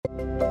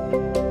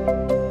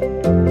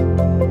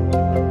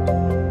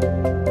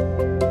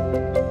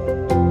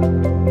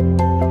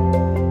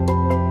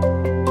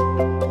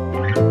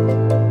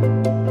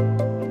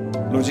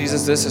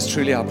this is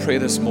truly our prayer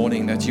this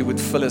morning, that you would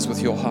fill us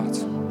with your heart,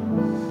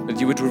 that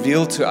you would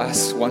reveal to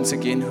us once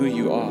again who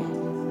you are.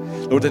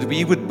 Lord, that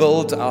we would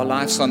build our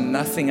lives on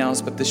nothing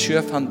else but the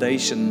sure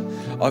foundation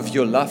of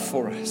your love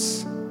for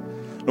us.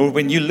 Lord,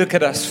 when you look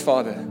at us,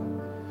 Father,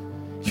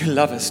 you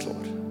love us,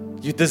 Lord.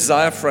 You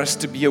desire for us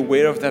to be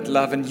aware of that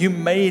love, and you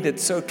made it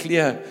so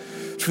clear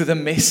through the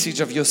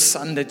message of your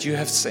Son that you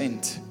have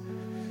sent,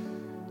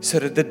 so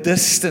that the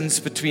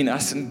distance between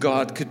us and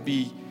God could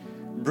be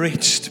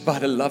bridged by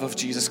the love of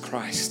Jesus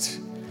Christ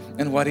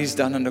and what He's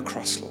done on the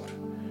cross, Lord.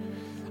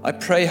 I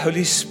pray,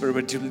 Holy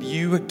Spirit,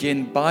 you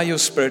again, by your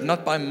Spirit,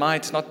 not by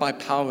might, not by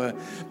power,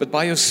 but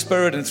by your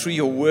Spirit and through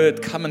your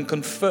word, come and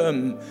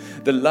confirm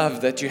the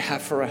love that you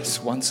have for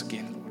us once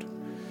again,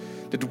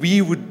 Lord. That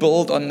we would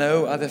build on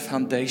no other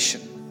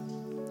foundation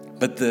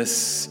but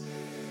this,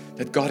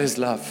 that God is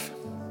love.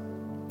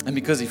 And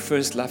because He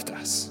first loved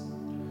us,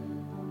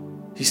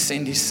 He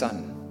sent His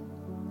Son,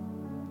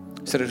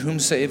 so that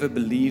whomsoever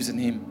believes in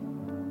Him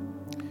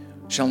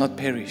shall not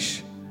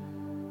perish,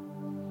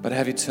 but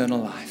have eternal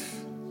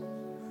life.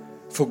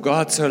 For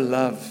God so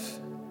loved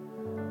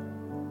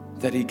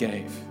that He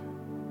gave.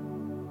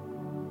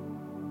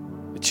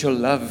 It's your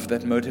love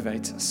that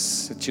motivates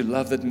us. It's your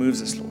love that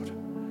moves us, Lord.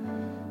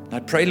 And I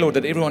pray, Lord,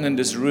 that everyone in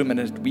this room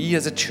and that we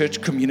as a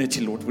church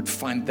community, Lord, would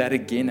find that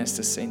again as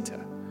the center.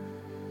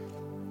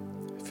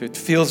 If it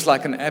feels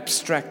like an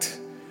abstract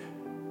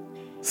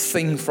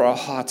thing for our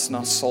hearts and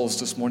our souls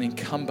this morning,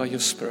 come by your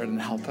Spirit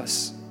and help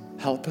us.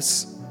 Help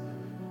us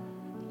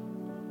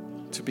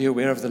to be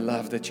aware of the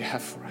love that you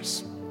have for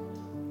us.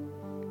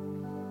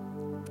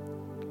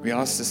 We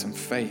ask this in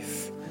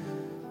faith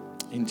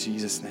in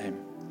Jesus'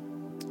 name.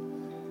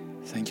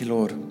 Thank you,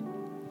 Lord.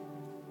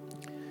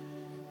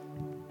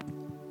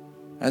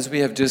 As we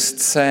have just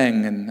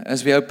sang and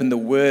as we open the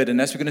Word and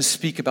as we're going to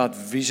speak about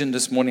vision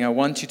this morning, I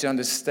want you to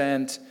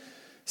understand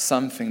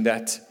something,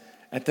 that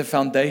at the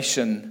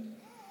foundation,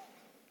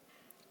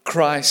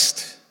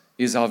 Christ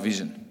is our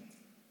vision.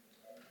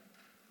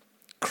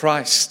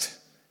 Christ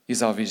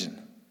is our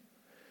vision.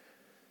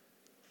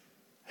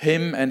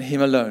 Him and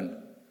Him alone.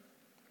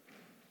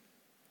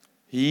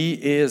 He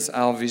is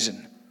our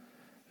vision.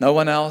 No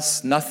one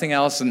else, nothing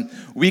else. And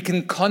we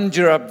can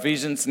conjure up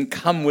visions and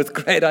come with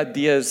great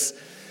ideas.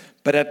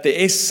 But at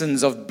the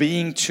essence of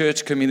being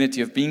church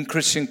community, of being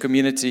Christian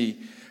community,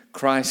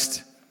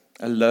 Christ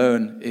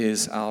alone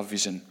is our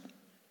vision.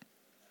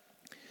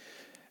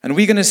 And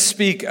we're going to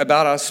speak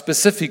about our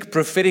specific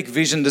prophetic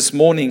vision this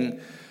morning.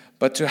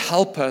 But to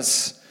help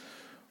us,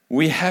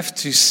 we have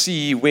to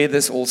see where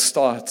this all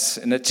starts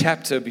in a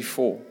chapter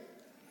before.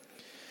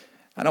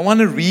 And I want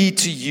to read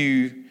to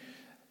you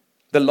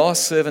the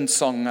last servant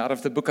song out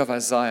of the book of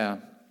Isaiah.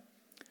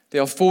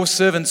 There are 4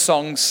 servant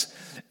songs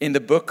in the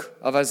book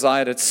of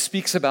Isaiah that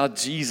speaks about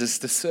Jesus,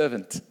 the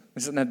servant.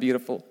 Isn't that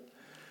beautiful?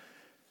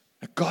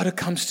 A God who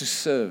comes to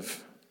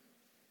serve.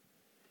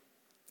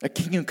 A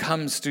king who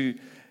comes to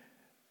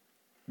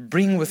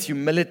bring with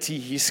humility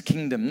His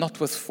kingdom, not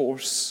with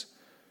force.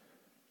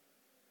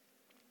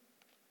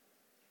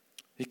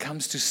 He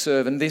comes to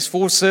serve. And there's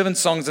 4 servant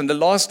songs, and the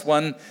last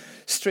one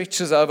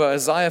stretches over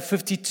Isaiah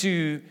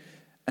 52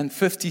 and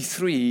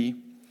 53,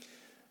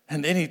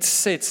 and then it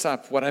sets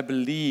up what I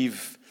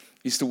believe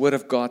is the word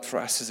of God for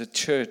us as a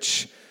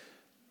church.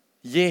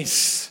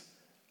 Yes,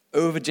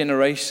 over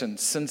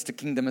generations since the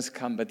kingdom has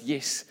come, but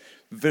yes,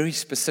 very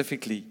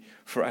specifically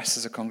for us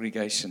as a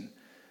congregation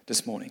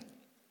this morning.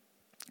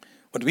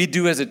 What we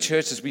do as a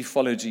church is we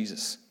follow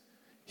Jesus.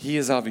 He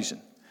is our vision.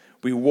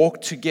 We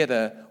walk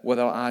together with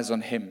our eyes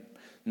on Him,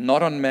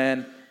 not on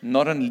man,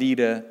 not on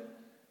leader,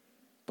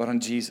 but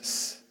on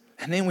Jesus.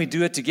 And then we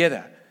do it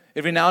together.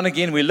 Every now and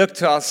again, we look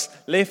to our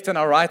left and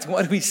our right, and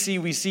what do we see?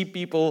 We see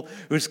people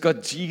who's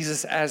got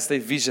Jesus as their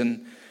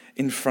vision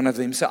in front of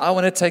them. So I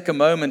want to take a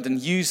moment and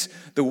use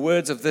the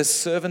words of this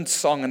servant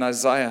song in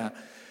Isaiah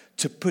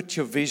to put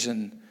your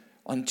vision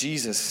on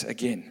Jesus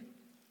again.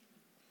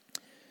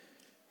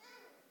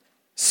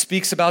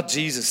 Speaks about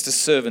Jesus, the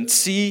servant.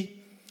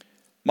 See,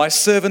 my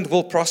servant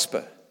will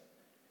prosper.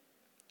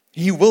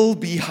 He will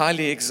be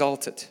highly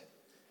exalted.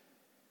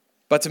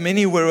 But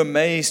many were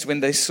amazed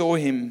when they saw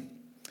him.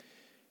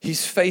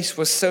 His face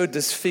was so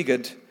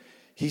disfigured,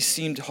 he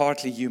seemed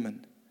hardly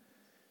human.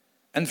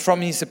 And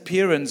from his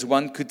appearance,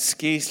 one could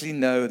scarcely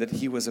know that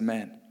he was a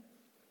man.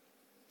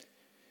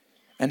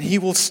 And he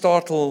will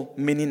startle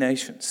many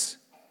nations.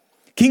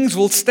 Kings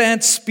will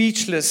stand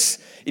speechless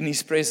in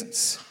his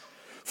presence.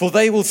 For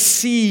they will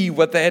see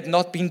what they had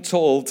not been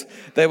told.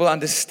 They will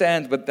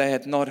understand what they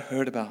had not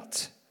heard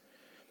about.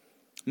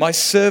 My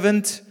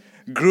servant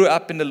grew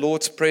up in the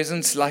Lord's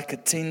presence like a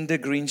tender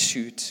green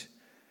shoot,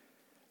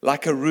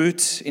 like a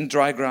root in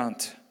dry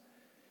ground.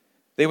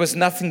 There was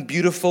nothing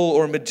beautiful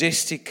or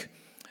majestic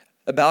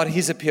about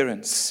his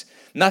appearance,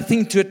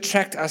 nothing to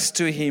attract us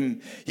to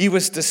him. He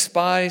was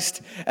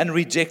despised and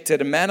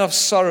rejected, a man of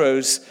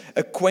sorrows,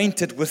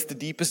 acquainted with the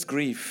deepest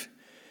grief.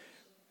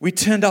 We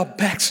turned our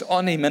backs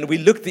on him and we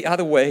looked the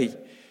other way.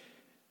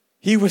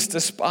 He was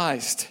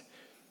despised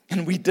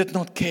and we did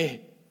not care.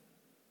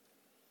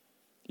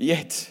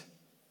 Yet,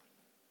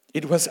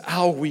 it was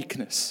our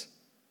weakness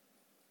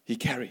He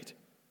carried.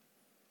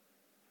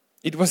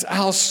 It was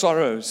our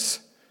sorrows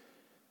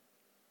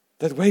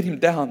that weighed Him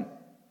down.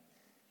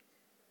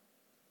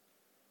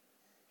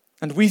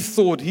 And we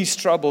thought His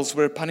troubles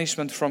were a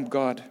punishment from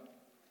God,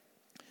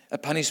 a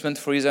punishment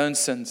for His own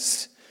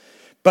sins.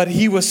 But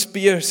He was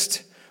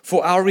pierced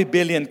for our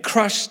rebellion,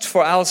 crushed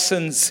for our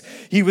sins.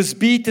 He was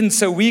beaten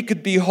so we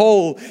could be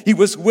whole. He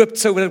was whipped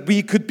so that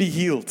we could be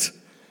healed.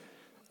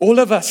 All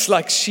of us,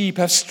 like sheep,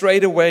 have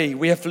strayed away.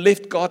 We have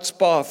left God's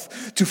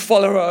path to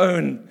follow our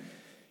own.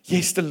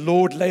 Yes, the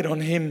Lord laid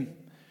on Him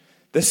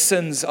the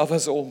sins of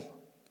us all.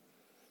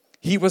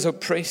 He was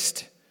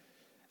oppressed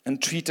and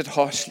treated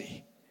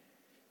harshly.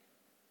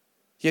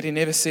 Yet He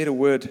never said a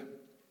word.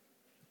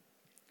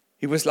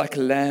 He was like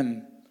a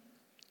lamb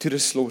to the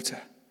slaughter,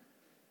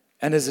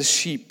 and as a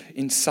sheep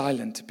in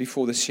silent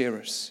before the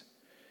shearers.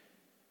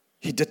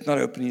 He did not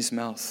open His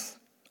mouth.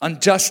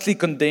 Unjustly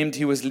condemned,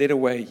 He was led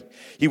away.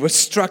 He was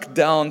struck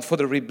down for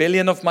the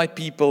rebellion of my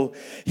people.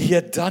 He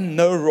had done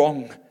no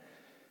wrong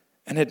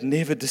and had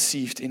never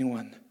deceived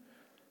anyone.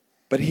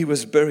 But He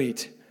was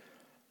buried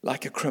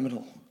like a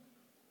criminal.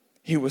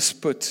 He was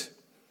put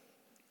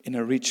in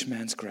a rich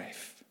man's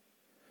grave.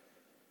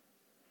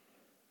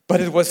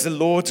 But it was the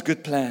Lord's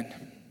good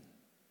plan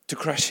to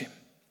crush Him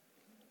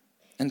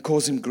and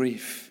cause Him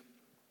grief.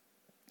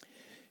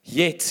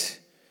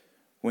 Yet,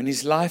 when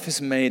His life is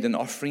made an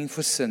offering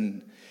for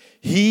sin,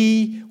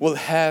 He will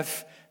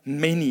have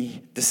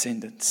many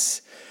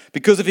descendants.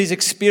 Because of His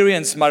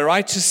experience, my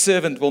righteous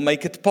servant will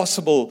make it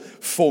possible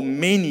for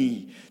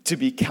many to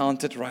be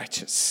counted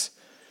righteous.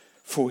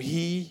 For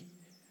He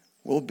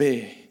will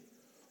bear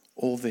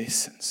all their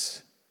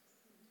sins.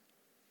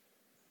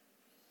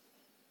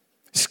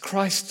 Is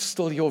Christ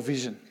still your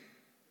vision?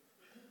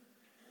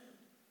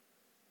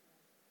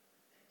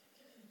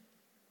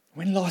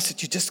 When last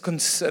did you just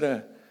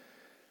consider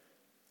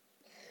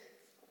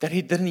that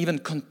He didn't even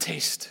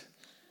contest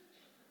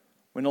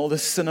when all the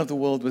sin of the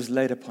world was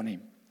laid upon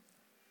Him,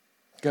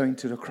 going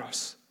to the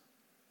cross?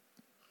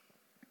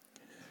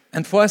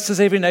 And for us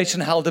as Every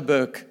Nation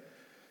Helderberg,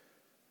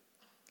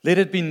 let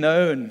it be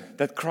known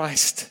that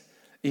Christ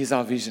is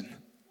our vision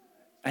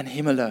and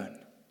Him alone.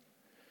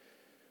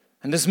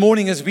 And this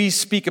morning, as we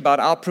speak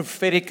about our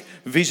prophetic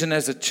vision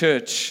as a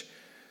church,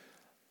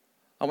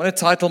 I want to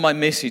title my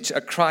message, A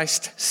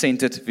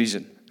Christ-Centered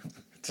Vision.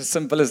 It's as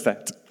simple as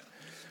that.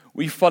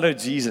 We follow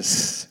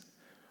Jesus.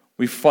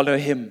 We follow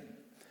Him.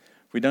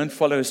 We don't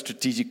follow a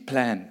strategic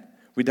plan.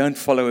 We don't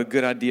follow a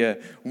good idea.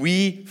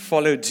 We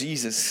follow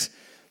Jesus.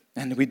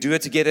 And we do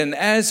it together. And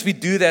as we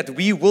do that,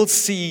 we will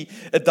see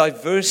a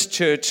diverse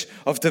church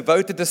of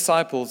devoted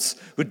disciples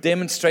who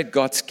demonstrate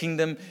God's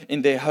kingdom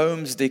in their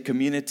homes, their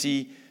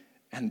community,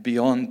 and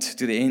beyond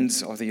to the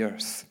ends of the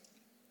earth.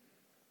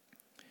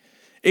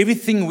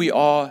 Everything we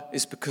are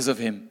is because of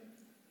Him.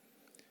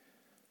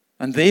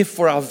 And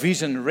therefore our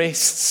vision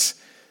rests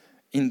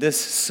in this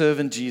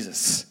servant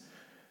Jesus,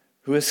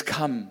 who has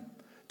come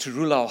to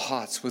rule our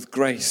hearts with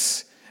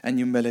grace and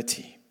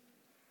humility.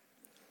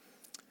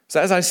 So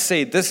as I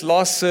said, this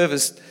last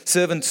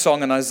servant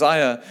song in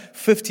Isaiah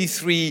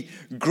 53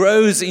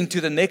 grows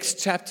into the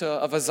next chapter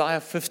of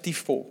Isaiah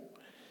 54.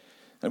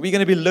 And we're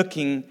going to be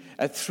looking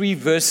at 3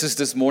 verses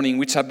this morning,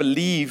 which I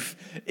believe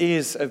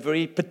is a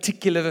very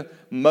particular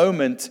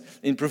moment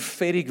in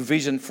prophetic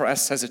vision for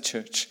us as a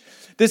church.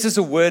 This is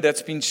a word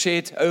that's been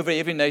shared over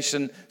Every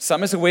Nation,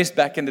 some as a West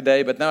back in the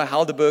day, but now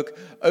Helderberg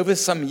over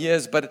some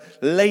years. But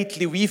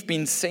lately we've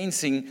been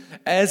sensing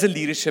as a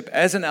leadership,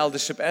 as an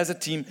eldership, as a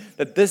team,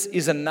 that this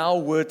is a now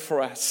word for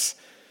us.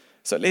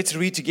 So let's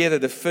read together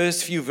the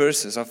first few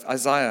verses of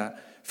Isaiah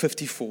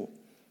 54.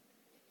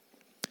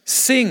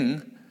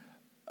 Sing,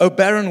 O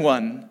barren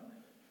one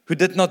who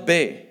did not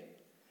bear.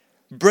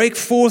 Break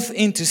forth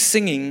into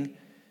singing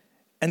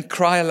and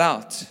cry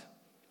aloud.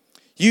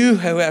 You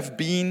who have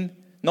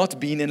not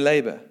been in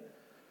labor.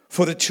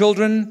 For the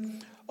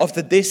children of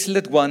the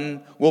desolate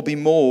one will be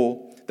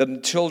more than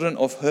the children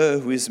of her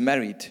who is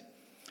married,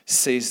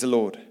 says the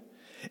Lord.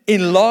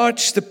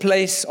 Enlarge the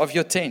place of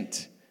your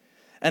tent,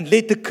 and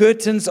let the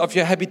curtains of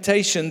your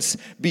habitations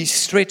be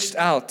stretched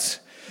out.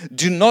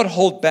 Do not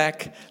hold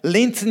back.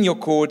 Lengthen your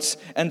cords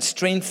and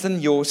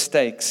strengthen your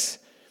stakes.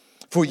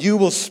 For you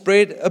will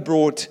spread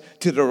abroad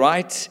to the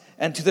right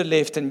and to the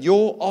left, and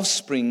your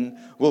offspring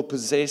will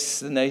possess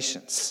the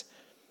nations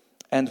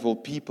and will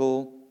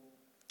people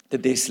the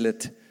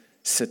desolate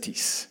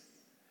cities.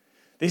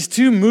 There's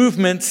 2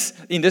 movements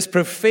in this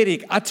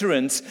prophetic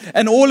utterance,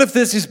 and all of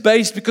this is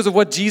based because of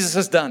what Jesus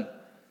has done.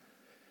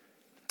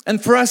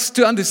 And for us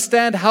to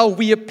understand how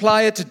we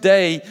apply it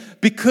today,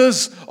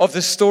 because of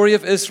the story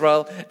of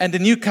Israel and the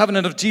new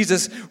covenant of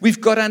Jesus,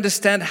 we've got to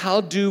understand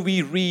how do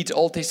we read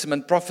Old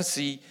Testament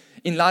prophecy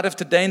in light of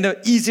today. And the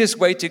easiest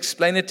way to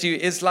explain it to you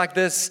is like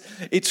this.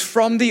 It's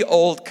from the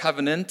Old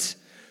Covenant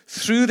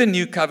through the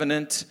New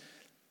Covenant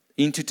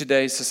into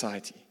today's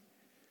society.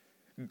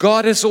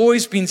 God has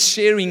always been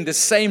sharing the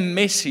same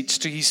message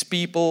to His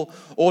people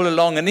all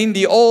along. And in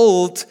the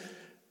Old,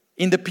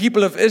 in the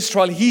people of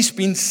Israel, he's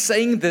been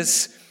saying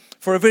this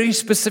for a very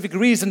specific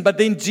reason. But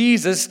then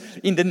Jesus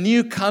in the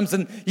new comes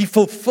and he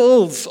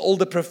fulfills all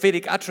the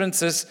prophetic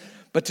utterances.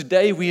 But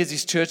today we as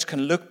his church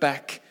can look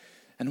back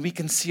and we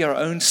can see our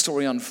own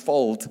story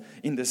unfold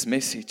in this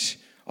message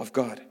of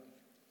God.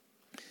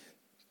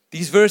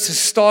 These verses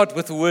start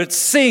with the word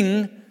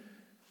sing,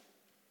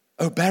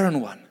 O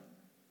barren one.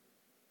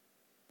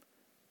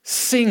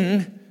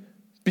 Sing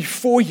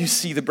before you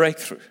see the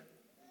breakthrough.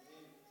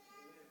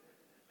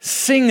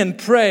 Sing and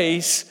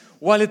praise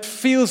while it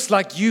feels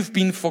like you've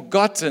been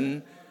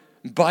forgotten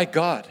by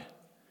God.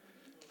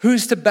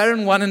 Who's the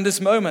barren one in this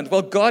moment?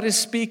 Well, God is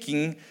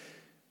speaking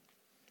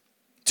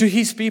to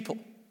his people.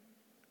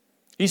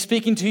 He's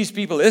speaking to his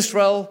people,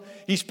 Israel.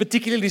 He's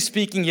particularly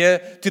speaking here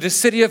to the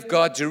city of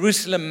God,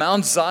 Jerusalem,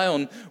 Mount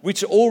Zion,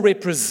 which all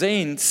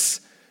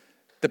represents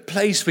the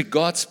place where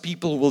God's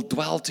people will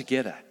dwell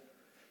together.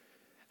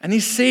 And he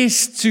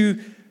says to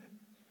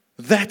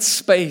that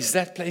space,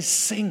 that place,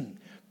 sing,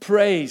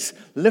 praise,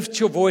 lift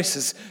your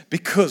voices,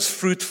 because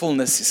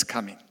fruitfulness is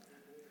coming.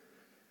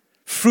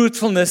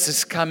 Fruitfulness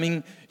is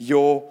coming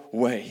your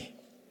way.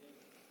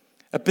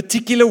 A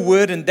particular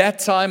word in that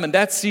time and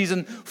that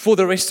season for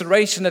the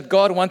restoration that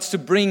God wants to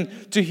bring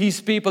to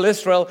his people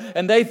Israel.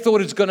 And they thought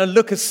it's going to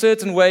look a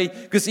certain way,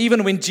 because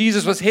even when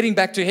Jesus was heading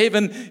back to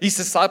heaven, his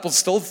disciples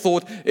still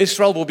thought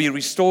Israel will be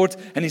restored.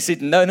 And he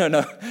said, no.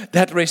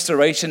 That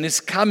restoration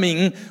is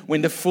coming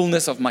when the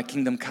fullness of my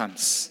kingdom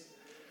comes.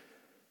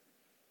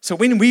 So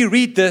when we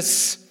read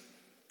this,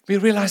 we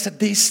realize that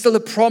there's still a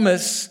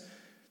promise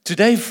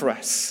today for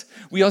us.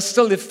 We are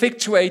still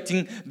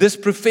effectuating this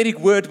prophetic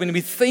word when we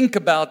think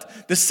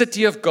about the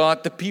city of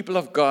God, the people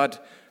of God,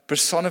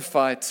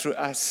 personified through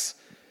us,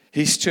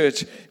 his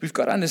church. We've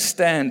got to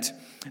understand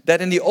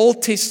that in the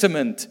Old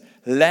Testament,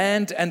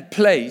 land and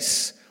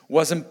place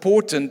was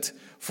important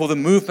for the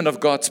movement of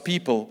God's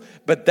people,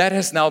 but that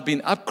has now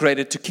been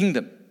upgraded to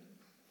kingdom.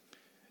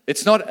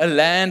 It's not a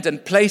land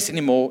and place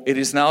anymore. It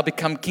has now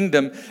become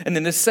kingdom. And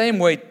in the same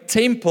way,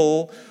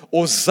 temple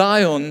or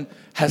Zion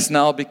has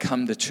now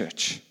become the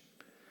church.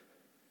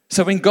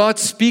 So when God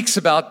speaks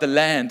about the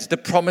land, the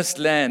promised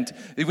land,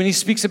 when he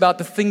speaks about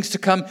the things to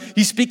come,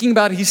 he's speaking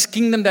about his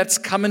kingdom that's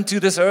come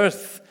into this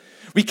earth.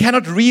 We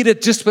cannot read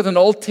it just with an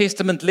Old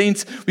Testament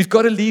lens. We've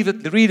got to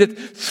read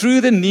it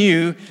through the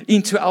new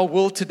into our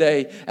world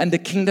today. And the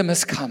kingdom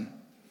has come.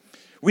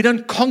 We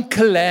don't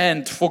conquer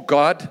land for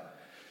God.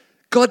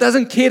 God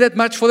doesn't care that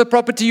much for the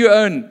property you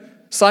own.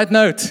 Side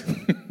note.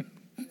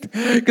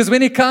 Because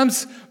when he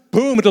comes,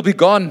 boom, it'll be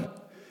gone.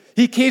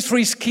 He cares for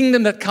his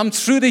kingdom that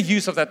comes through the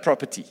use of that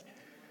property.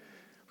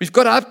 We've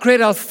got to upgrade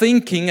our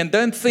thinking and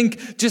don't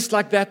think just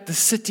like that, the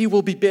city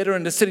will be better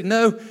in the city.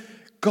 No,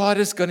 God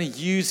is going to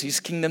use his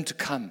kingdom to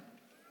come.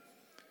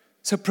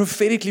 So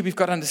prophetically, we've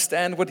got to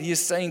understand what he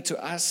is saying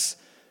to us,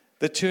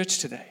 the church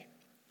today.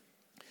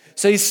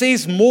 So he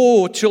says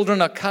more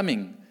children are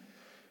coming.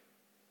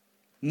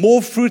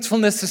 More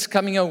fruitfulness is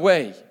coming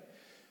away.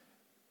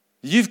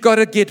 You've got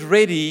to get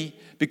ready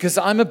because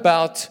I'm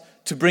about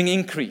to bring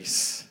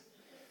increase.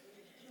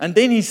 And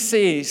then he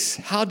says,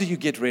 how do you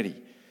get ready?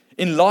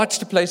 Enlarge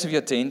the place of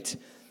your tent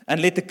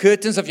and let the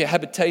curtains of your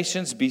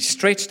habitations be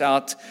stretched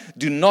out.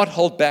 Do not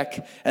hold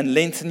back, and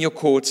lengthen your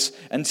cords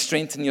and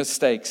strengthen your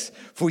stakes.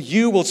 For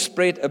you will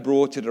spread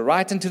abroad to the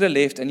right and to the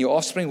left, and your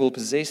offspring will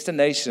possess the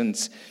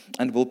nations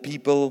and will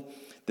people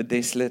the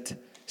desolate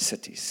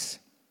cities.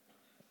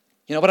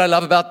 You know what I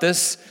love about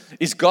this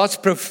is God's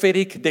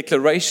prophetic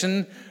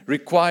declaration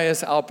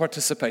requires our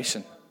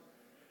participation.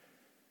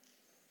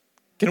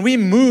 Can we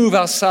move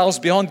ourselves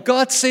beyond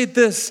God said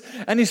this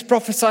and he's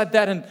prophesied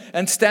that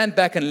and stand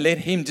back and let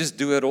him just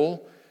do it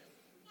all?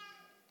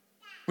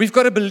 We've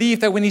got to believe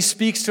that when he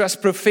speaks to us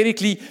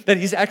prophetically, that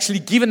he's actually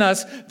given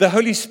us the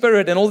Holy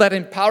Spirit and all that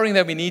empowering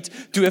that we need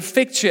to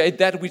effectuate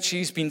that which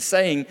he's been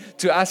saying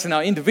to us in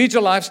our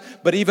individual lives,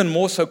 but even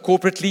more so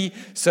corporately,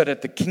 so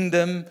that the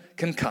kingdom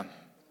can come.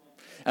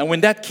 And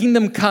when that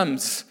kingdom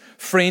comes,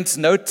 friends,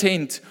 no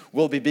tent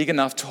will be big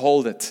enough to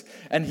hold it.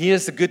 And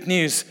here's the good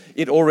news.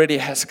 It already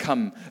has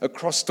come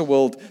across the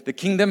world. The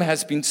kingdom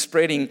has been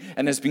spreading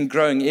and has been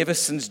growing ever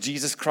since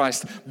Jesus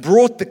Christ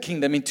brought the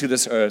kingdom into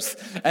this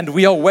earth. And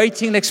we are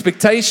waiting in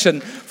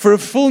expectation for a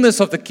fullness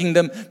of the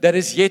kingdom that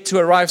is yet to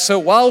arrive. So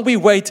while we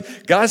wait,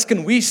 guys,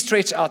 can we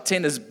stretch our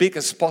tent as big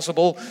as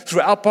possible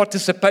through our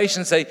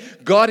participation? Say,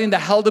 God, in the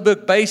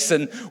Helderberg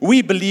Basin,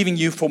 we believe in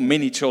you for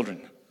many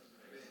children.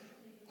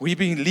 We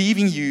believe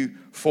in you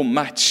for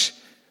much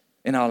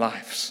in our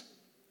lives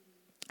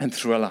and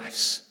through our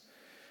lives.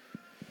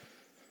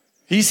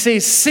 He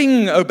says,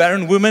 sing, O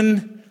barren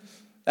woman.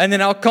 And in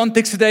our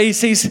context today, he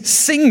says,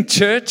 sing,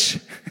 church,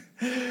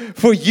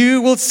 for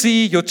you will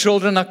see your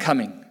children are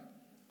coming.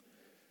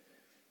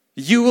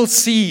 You will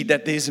see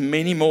that there's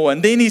many more.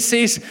 And then he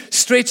says,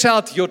 stretch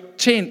out your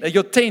tent,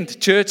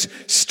 church.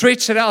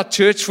 Stretch it out,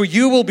 church, for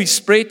you will be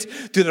spread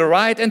to the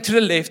right and to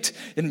the left,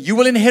 and you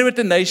will inherit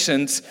the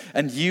nations,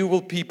 and you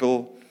will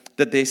people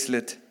the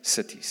desolate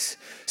cities.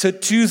 So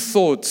 2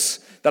 thoughts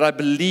that I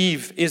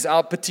believe is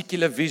our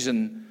particular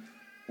vision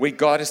where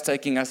God is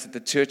taking us at the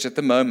church at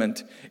the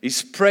moment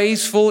is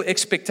praiseful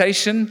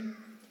expectation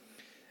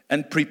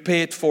and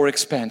prepared for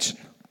expansion.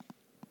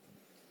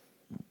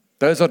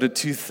 Those are the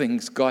two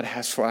things God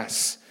has for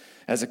us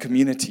as a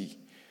community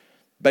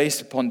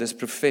based upon this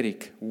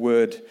prophetic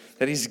word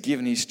that He's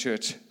given His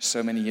church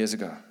so many years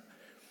ago.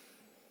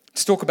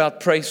 Let's talk about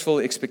praiseful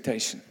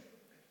expectation.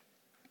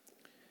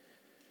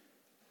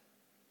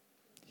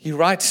 He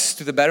writes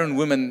to the barren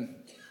woman,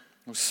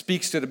 or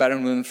speaks to the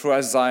barren woman through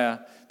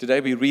Isaiah. Today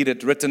we read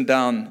it written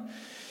down.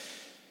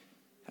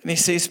 And he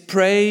says,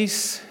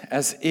 praise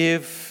as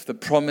if the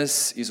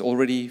promise is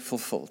already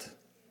fulfilled.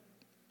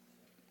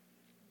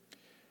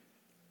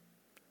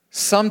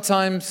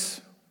 Sometimes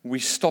we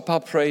stop our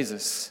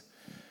praises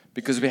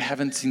because we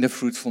haven't seen the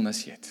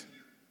fruitfulness yet.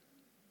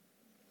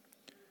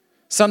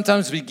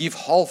 Sometimes we give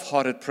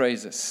half-hearted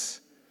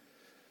praises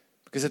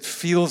because it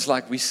feels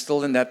like we're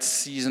still in that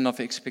season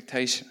of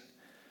expectation.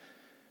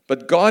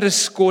 But God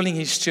is calling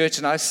His church,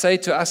 and I say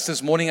to us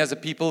this morning as a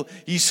people,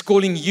 He's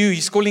calling you,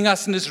 He's calling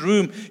us in this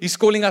room, He's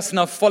calling us in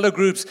our follow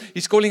groups,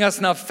 He's calling us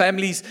in our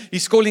families,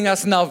 He's calling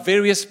us in our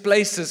various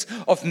places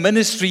of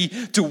ministry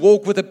to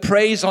walk with a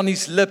praise on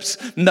His lips,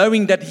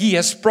 knowing that He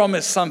has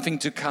promised something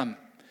to come.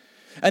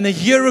 And a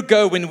year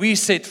ago when we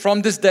said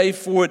from this day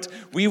forward,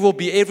 we will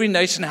be Every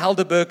Nation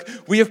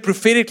Helderberg, we have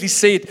prophetically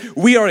said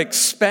we are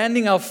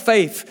expanding our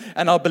faith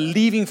and are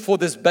believing for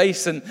this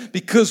basin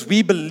because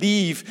we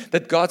believe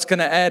that God's going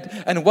to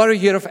add. And what a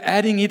year of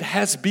adding it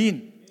has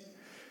been.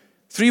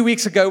 3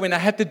 weeks ago when I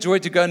had the joy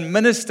to go and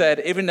minister at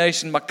Every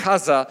Nation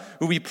Makaza,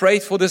 who we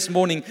prayed for this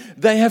morning,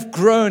 they have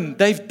grown,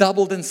 they've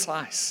doubled in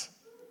size.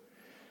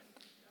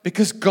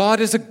 Because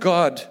God is a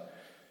God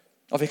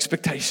of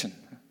expectation.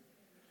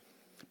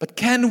 But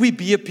can we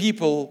be a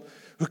people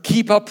who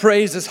keep our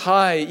praises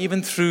high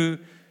even through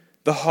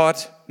the hard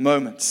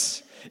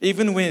moments?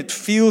 Even when it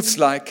feels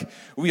like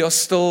we are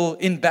still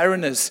in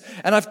barrenness.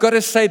 And I've got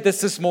to say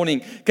this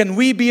morning. Can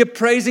we be a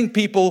praising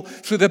people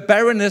through the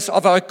barrenness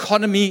of our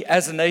economy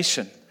as a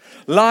nation?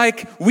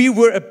 Like we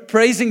were a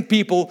praising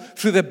people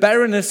through the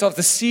barrenness of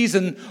the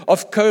season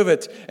of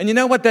COVID. And you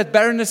know what that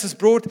barrenness has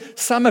brought?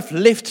 Some have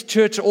left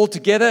church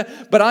altogether.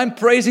 But I'm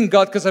praising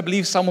God because I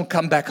believe some will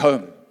come back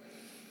home.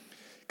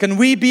 Can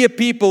we be a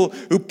people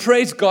who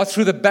praise God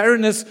through the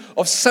barrenness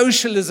of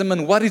socialism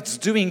and what it's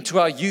doing to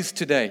our youth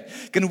today?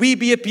 Can we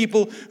be a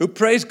people who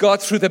praise God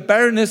through the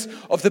barrenness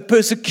of the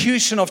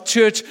persecution of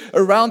church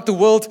around the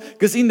world?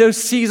 Because in those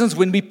seasons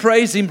when we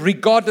praise Him,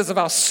 regardless of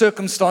our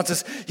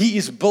circumstances, He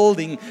is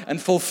building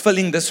and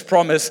fulfilling this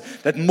promise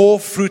that more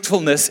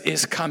fruitfulness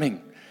is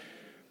coming.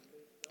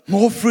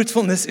 More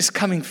fruitfulness is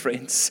coming,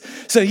 friends.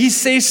 So He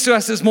says to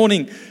us this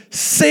morning,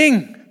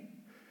 sing,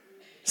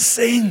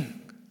 sing.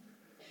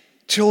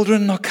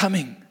 Children are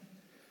coming.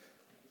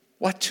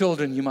 What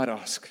children, you might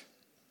ask?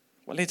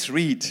 Well, let's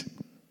read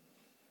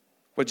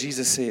what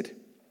Jesus said,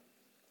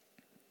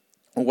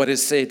 or what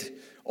is said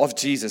of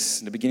Jesus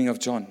in the beginning of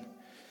John.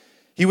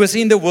 He was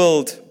in the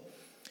world,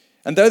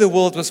 and though the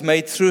world was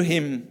made through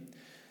Him,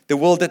 the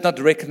world did not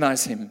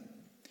recognize Him.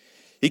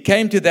 He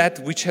came to that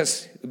which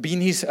has been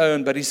His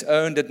own, but His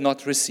own did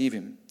not receive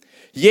Him.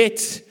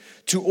 Yet,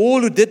 to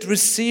all who did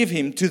receive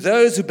Him, to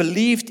those who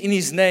believed in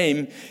His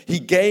name, He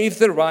gave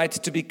the right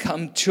to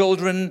become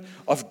children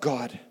of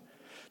God.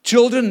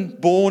 Children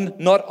born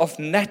not of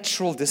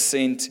natural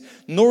descent,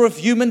 nor of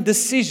human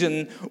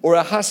decision or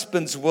a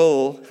husband's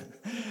will,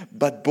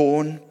 but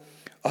born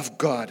of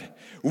God.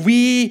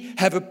 We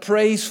have a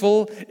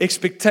praiseful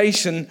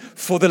expectation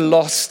for the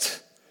lost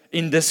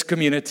in this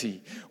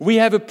community. We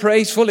have a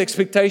praiseful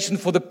expectation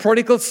for the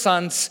prodigal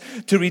sons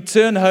to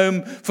return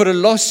home, for the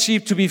lost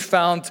sheep to be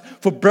found,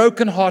 for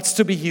broken hearts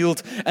to be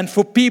healed, and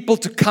for people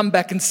to come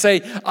back and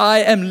say, I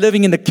am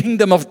living in the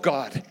kingdom of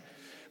God,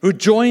 who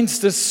joins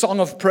this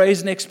song of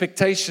praise and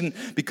expectation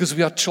because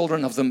we are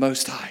children of the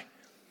Most High.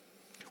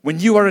 When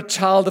you are a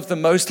child of the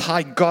Most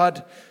High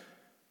God,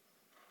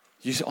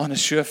 you're on a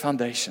sure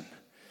foundation.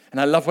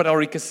 And I love what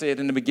Ulrika said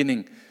in the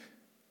beginning.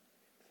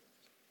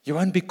 You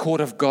won't be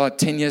caught off guard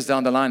 10 years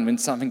down the line when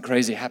something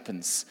crazy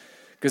happens,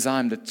 because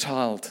I'm the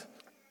child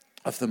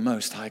of the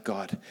Most High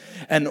God.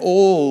 And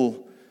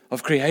all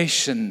of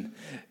creation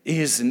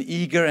is in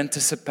eager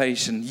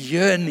anticipation,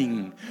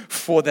 yearning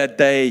for that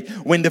day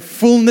when the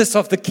fullness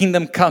of the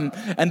kingdom come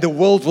and the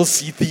world will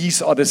see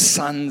these are the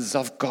sons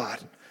of God.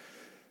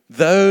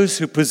 Those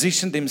who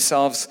position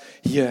themselves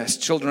here as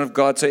children of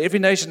God. So Every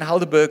Nation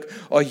Helderberg,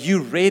 are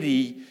you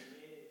ready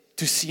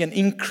to see an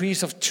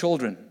increase of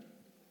children?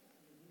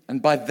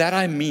 And by that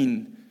I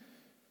mean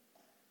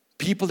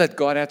people that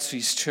God adds to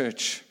His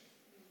church,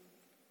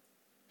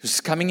 who's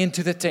coming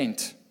into the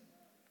tent,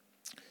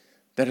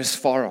 that is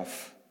far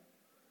off,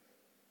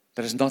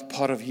 that is not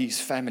part of His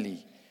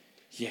family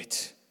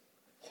yet.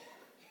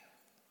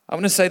 I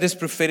want to say this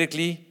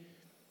prophetically,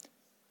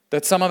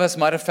 that some of us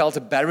might have felt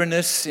a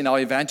barrenness in our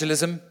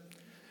evangelism.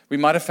 We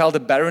might have felt a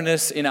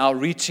barrenness in our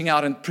reaching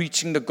out and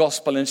preaching the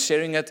gospel and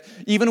sharing it,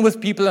 even with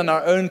people in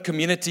our own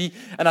community.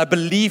 And I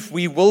believe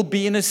we will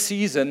be in a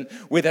season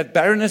where that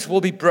barrenness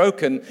will be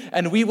broken,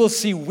 and we will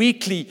see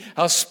weekly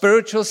how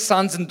spiritual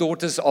sons and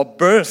daughters are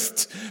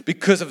birthed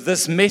because of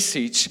this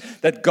message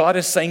that God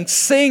is saying,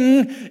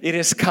 sing, it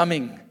is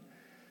coming.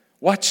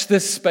 Watch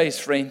this space,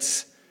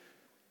 friends.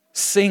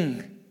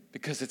 Sing,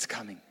 because it's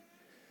coming.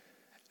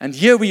 And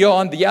here we are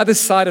on the other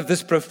side of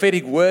this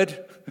prophetic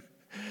word.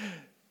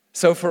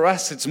 So for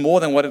us, it's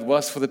more than what it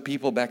was for the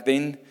people back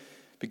then,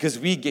 because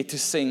we get to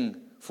sing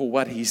for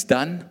what He's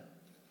done,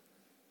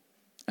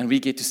 and we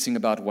get to sing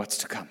about what's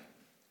to come.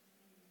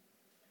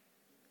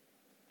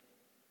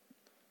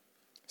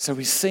 So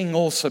we sing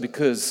also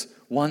because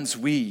once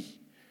we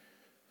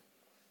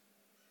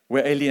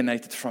were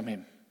alienated from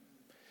Him.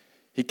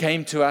 He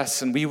came to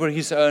us and we were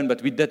His own,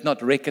 but we did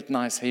not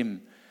recognize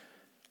Him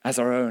as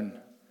our own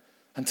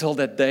until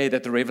that day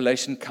that the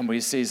revelation came where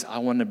He says, I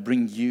want to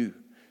bring you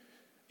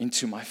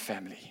into my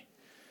family.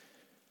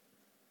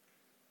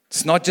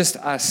 It's not just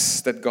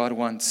us that God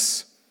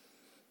wants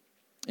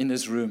in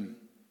His room,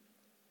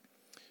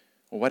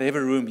 or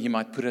whatever room He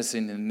might put us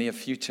in the near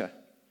future.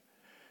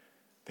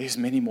 There's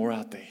many more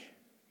out there.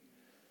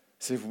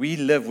 So if we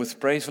live with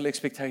praiseful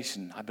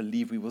expectation, I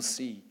believe we will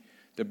see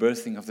the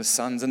birthing of the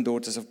sons and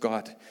daughters of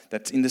God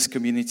that's in this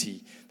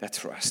community that's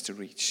for us to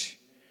reach.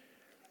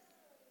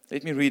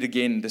 Let me read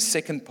again the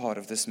second part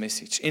of this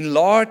message.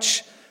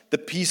 Enlarge the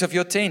peace of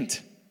your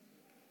tent,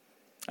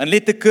 and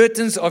let the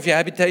curtains of your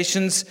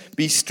habitations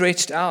be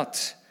stretched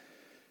out.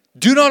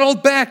 Do not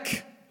hold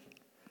back.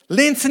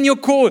 Lengthen your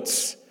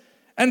cords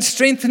and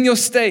strengthen your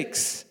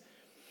stakes.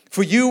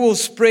 For you will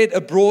spread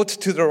abroad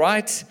to the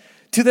right,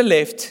 to the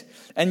left,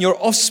 and your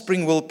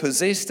offspring will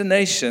possess the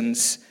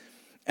nations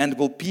and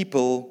will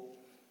people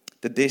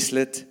the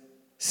desolate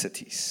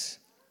cities.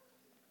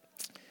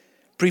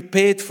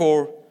 Prepared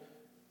for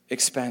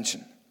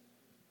expansion.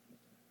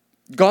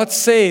 God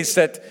says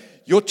that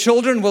your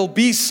children will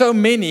be so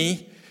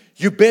many,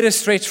 you better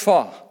stretch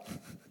far.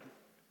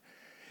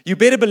 You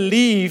better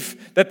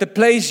believe that the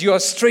place you are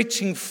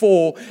stretching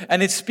for,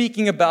 and it's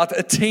speaking about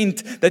a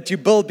tent that you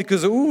build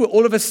because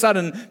all of a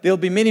sudden there'll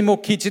be many more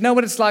kids. You know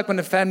what it's like when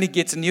a family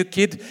gets a new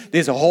kid?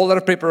 There's a whole lot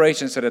of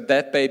preparation so that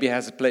that baby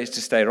has a place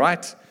to stay,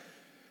 right?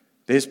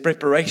 There's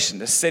preparation,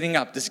 there's setting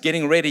up, there's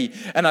getting ready.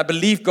 And I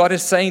believe God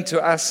is saying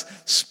to us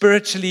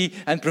spiritually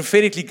and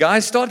prophetically,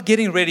 guys, start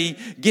getting ready,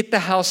 get the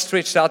house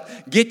stretched out,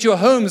 get your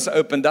homes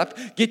opened up,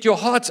 get your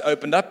hearts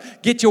opened up,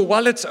 get your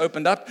wallets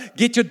opened up,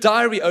 get your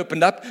diary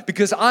opened up,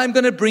 because I'm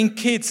going to bring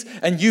kids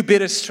and you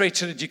better stretch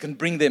so that you can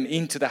bring them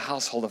into the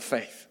household of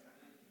faith.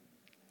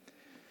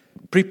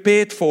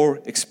 Prepared for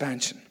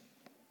expansion.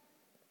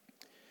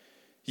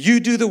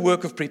 You do the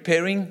work of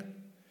preparing,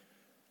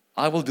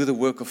 I will do the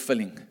work of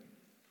filling.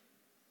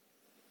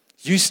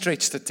 You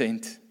stretch the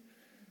tent,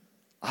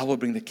 I will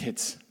bring the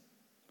kids.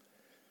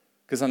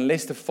 Because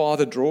unless the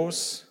Father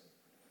draws,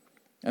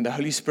 and the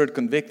Holy Spirit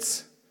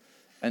convicts,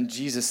 and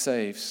Jesus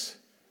saves,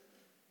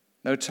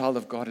 no child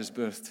of God is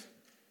birthed.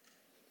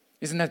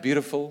 Isn't that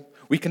beautiful?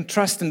 We can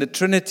trust in the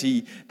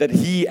Trinity that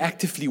He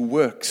actively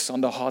works on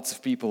the hearts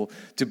of people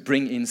to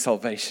bring in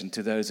salvation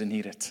to those who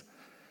need it.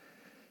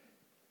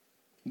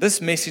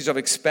 This message of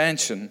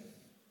expansion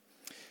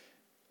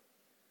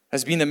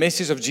has been the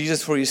message of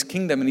Jesus for His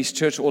kingdom and His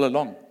church all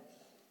along.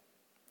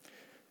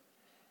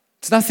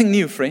 It's nothing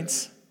new,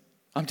 friends.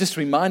 I'm just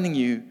reminding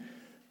you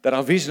that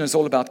our vision is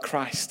all about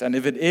Christ. And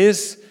if it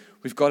is,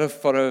 we've got to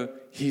follow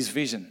His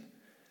vision.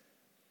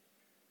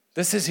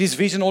 This is His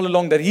vision all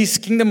along, that His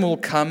kingdom will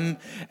come,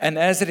 and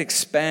as it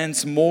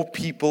expands, more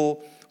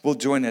people will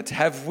join it.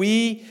 Have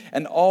we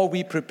and are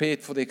we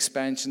prepared for the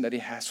expansion that He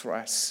has for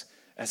us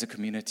as a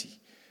community?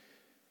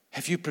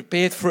 Have you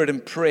prepared for it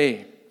in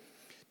prayer?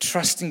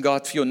 Trusting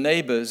God for your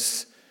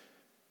neighbors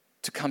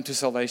to come to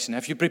salvation?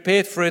 Have you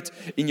prepared for it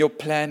in your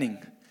planning?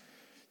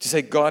 To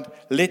say, God,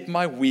 let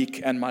my week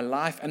and my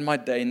life and my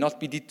day not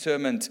be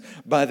determined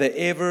by the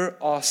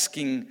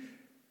ever-asking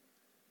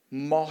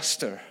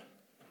master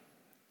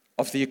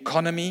of the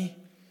economy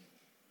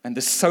and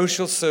the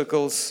social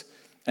circles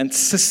and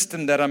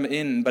system that I'm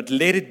in, but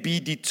let it be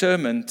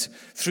determined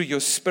through your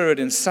Spirit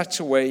in such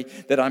a way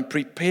that I'm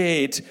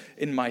prepared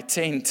in my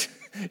tent,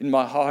 in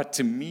my heart,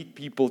 to meet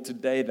people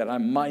today that I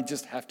might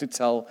just have to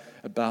tell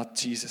about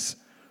Jesus.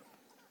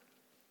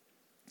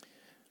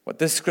 What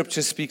this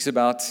scripture speaks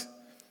about,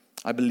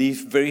 I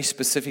believe very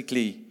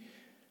specifically,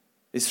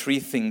 is three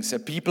things: a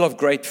people of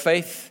great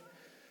faith,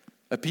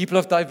 a people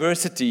of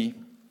diversity,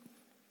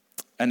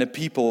 and a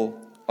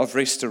people of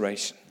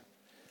restoration.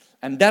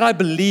 And that, I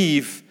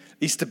believe,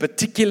 is the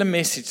particular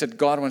message that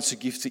God wants to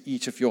give to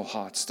each of your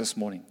hearts this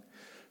morning.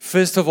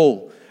 First of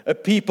all, a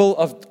people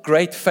of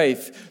great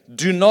faith.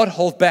 Do not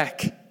hold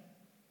back.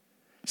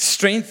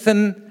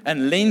 Strengthen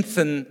and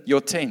lengthen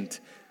your tent,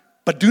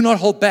 but do not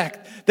hold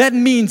back. That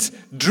means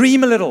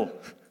dream a little.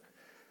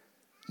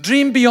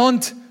 Dream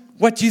beyond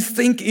what you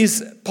think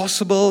is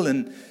possible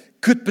and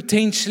could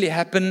potentially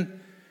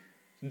happen.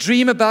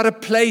 Dream about a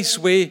place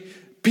where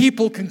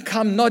people can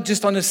come not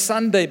just on a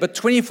Sunday, but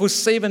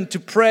 24/7 to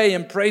pray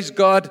and praise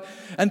God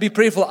and be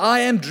prayerful. I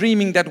am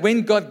dreaming that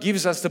when God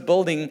gives us the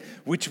building,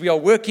 which we are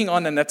working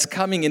on and that's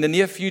coming in the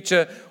near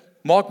future,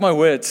 mark my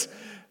words,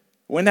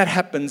 when that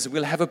happens,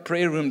 we'll have a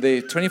prayer room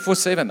there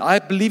 24/7.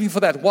 I'm believing for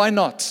that. Why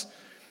not?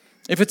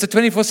 If it's a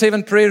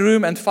 24/7 prayer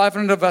room and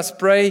 500 of us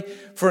pray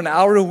for an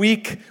hour a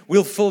week,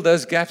 we'll fill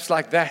those gaps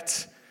like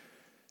that.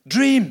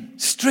 Dream,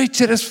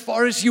 stretch it as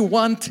far as you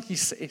want, he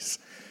says.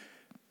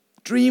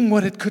 Dream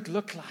what it could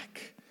look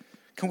like.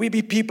 Can we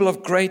be people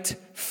of great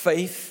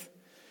faith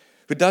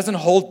who doesn't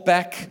hold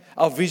back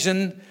our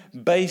vision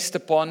based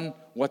upon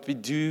what we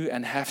do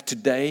and have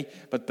today,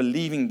 but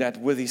believing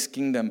that with His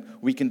kingdom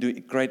we can do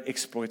great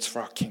exploits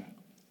for our King?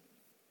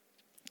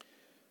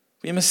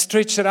 We must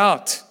stretch it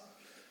out.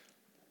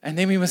 And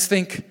then we must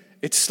think,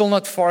 it's still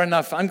not far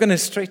enough. I'm going to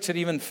stretch it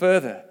even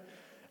further.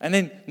 And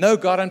then, no,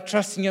 God, I'm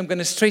trusting you. I'm going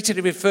to stretch it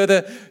a bit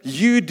further.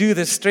 You do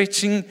the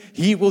stretching.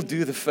 He will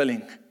do the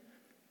filling.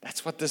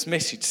 That's what this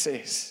message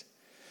says.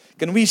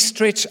 Can we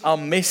stretch our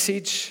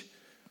message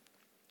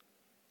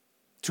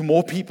to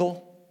more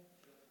people?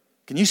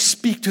 Can you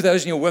speak to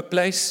those in your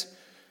workplace?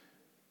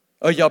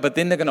 Oh, yeah, but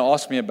then they're going to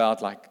ask me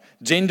about like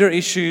gender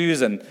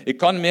issues and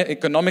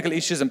economical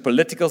issues and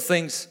political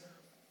things.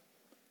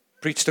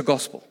 Preach the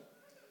gospel.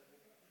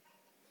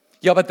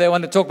 Yeah, but they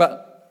want to talk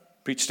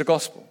about, preach the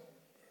gospel.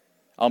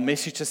 Our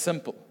message is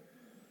simple.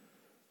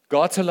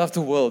 God so loved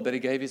the world that He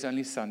gave His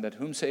only Son, that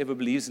whomsoever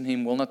believes in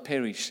Him will not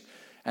perish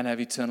and have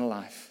eternal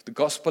life. The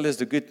gospel is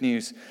the good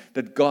news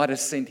that God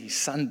has sent His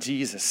Son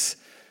Jesus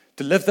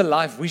to live the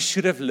life we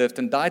should have lived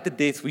and died the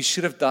death we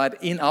should have died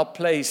in our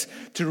place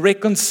to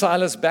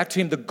reconcile us back to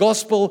Him. The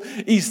gospel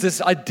is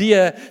this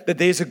idea that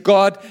there's a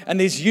God and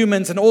there's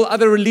humans, and all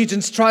other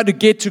religions try to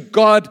get to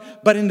God,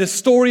 but in the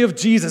story of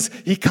Jesus,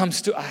 He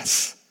comes to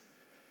us.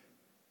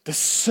 The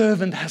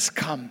servant has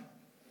come.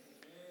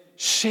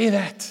 Share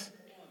that.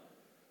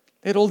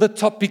 Let all the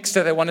topics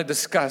that I want to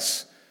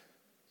discuss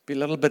be a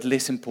little bit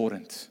less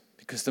important,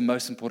 because the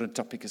most important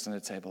topic is on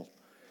the table.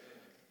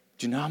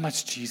 Do you know how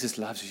much Jesus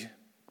loves you?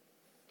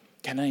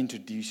 Can I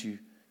introduce you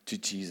to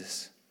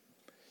Jesus?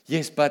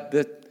 Yes, but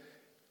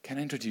can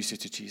I introduce you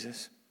to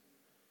Jesus?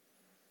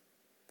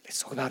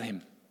 Let's talk about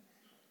Him.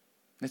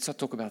 Let's not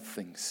talk about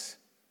things.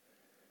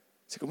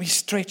 So can we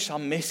stretch our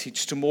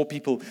message to more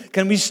people?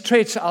 Can we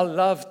stretch our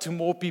love to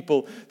more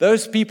people?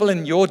 Those people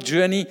in your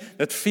journey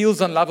that feels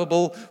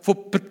unlovable for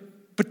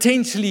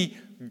potentially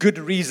good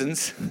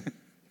reasons,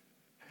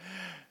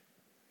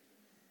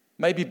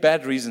 maybe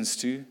bad reasons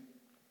too.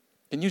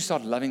 Can you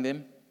start loving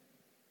them?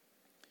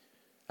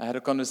 I had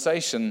a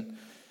conversation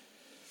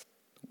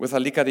with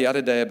Alika the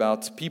other day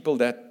about people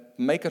that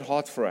make it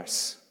hard for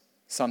us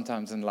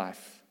sometimes in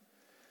life.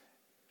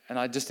 And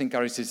I just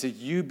encouraged her to say,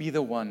 you be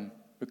the one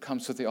who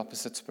comes with the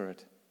opposite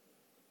spirit.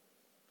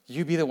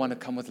 You be the one to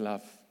come with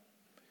love.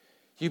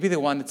 You be the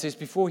one that says,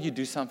 before you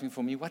do something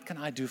for me, what can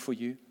I do for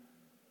you?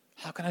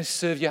 How can I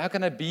serve you? How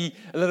can I be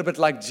a little bit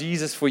like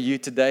Jesus for you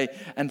today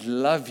and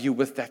love you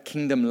with that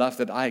kingdom love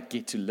that I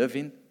get to live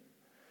in?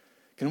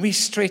 Can we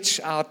stretch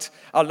out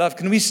our love?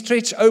 Can we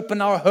stretch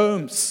open our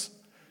homes?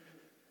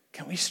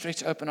 Can we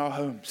stretch open our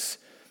homes?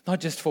 Not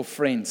just for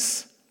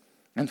friends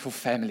and for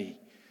family,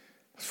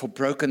 but for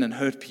broken and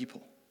hurt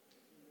people.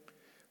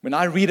 When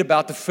I read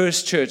about the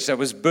first church that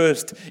was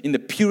birthed in the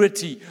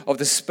purity of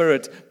the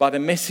Spirit by the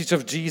message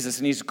of Jesus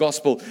and His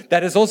gospel,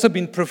 that has also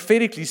been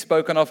prophetically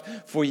spoken of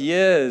for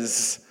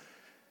years.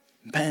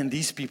 Man,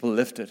 these people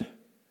lived it.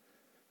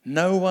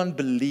 No one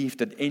believed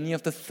that any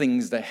of the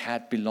things they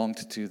had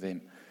belonged to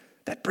them.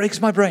 That breaks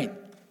my brain.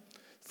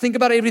 Think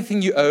about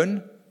everything you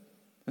own,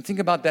 and think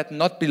about that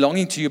not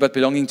belonging to you, but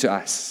belonging to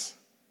us.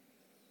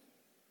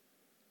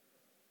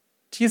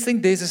 Do you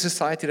think there's a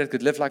society that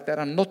could live like that?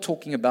 I'm not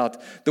talking about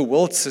the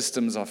world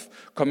systems of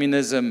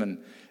communism and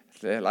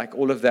like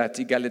all of that,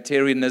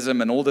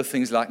 egalitarianism and all the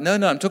things like. No,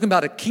 I'm talking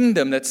about a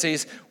kingdom that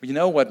says, well, you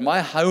know what,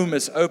 my home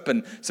is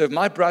open. So if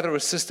my brother or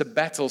sister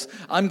battles,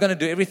 I'm going to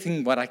do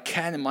everything what I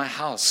can in my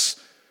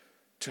house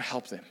to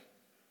help them.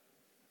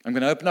 I'm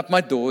going to open up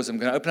my doors, I'm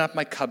going to open up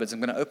my cupboards, I'm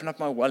going to open up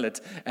my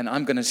wallet, and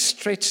I'm going to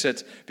stretch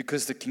it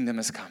because the kingdom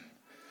has come.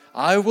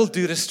 I will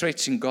do the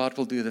stretching, God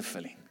will do the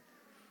filling.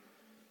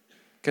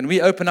 Can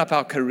we open up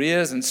our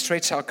careers and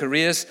stretch our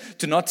careers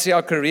to not see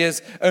our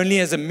careers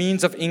only as a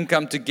means of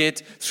income to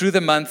get through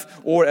the month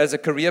or as a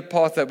career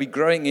path that we're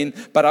growing in,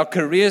 but our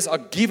careers are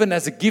given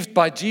as a gift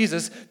by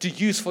Jesus to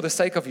use for the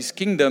sake of His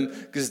kingdom,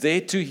 because there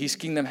too His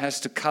kingdom has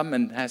to come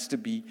and has to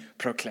be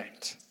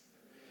proclaimed.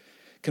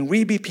 Can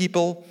we be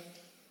people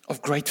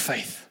of great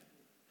faith?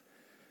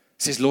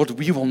 It says, Lord,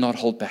 we will not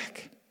hold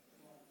back.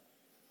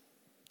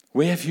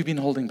 Where have you been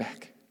holding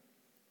back?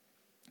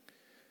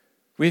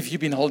 Where have you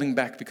been holding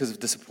back because of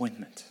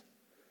disappointment,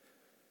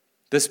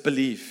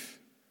 disbelief,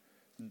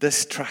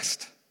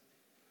 distrust?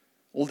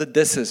 All the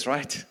disses,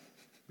 right?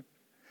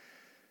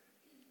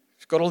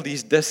 We've got all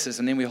these disses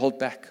and then we hold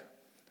back.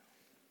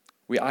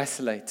 We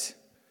isolate.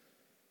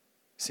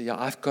 Say, yeah,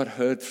 I've got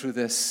hurt through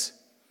this.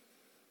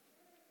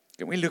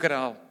 Can we look at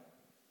our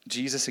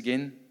Jesus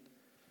again?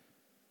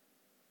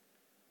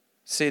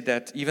 said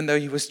that even though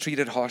he was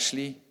treated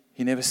harshly,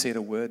 he never said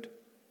a word.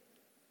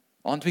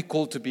 Aren't we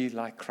called to be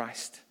like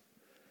Christ?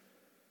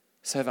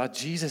 So if our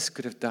Jesus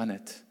could have done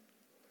it,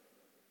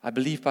 I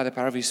believe by the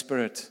power of His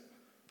Spirit,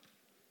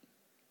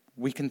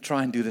 we can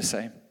try and do the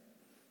same.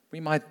 We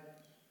might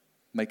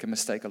make a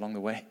mistake along the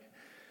way.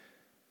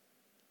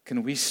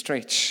 Can we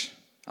stretch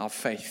our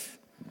faith?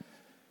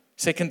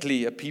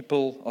 Secondly, a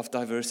people of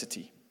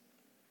diversity.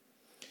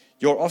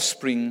 Your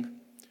offspring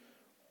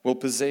will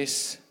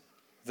possess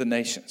the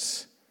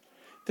nations.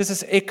 This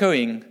is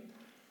echoing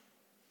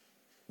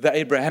the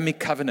Abrahamic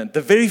covenant,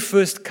 the very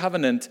first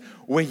covenant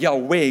where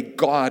Yahweh,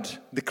 God,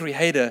 the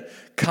Creator,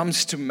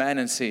 comes to man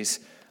and says,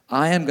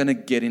 I am going to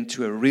get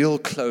into a real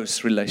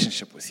close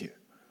relationship with you.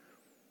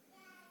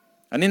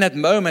 And in that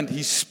moment,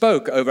 He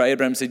spoke over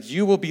Abraham and said,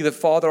 you will be the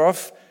father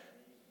of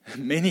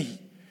many.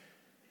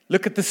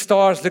 Look at the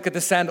stars, look at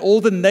the sand, all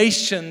the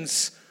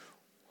nations.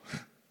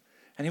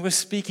 And He was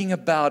speaking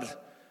about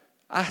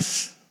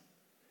us.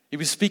 He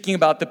was speaking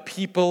about the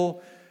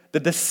people, the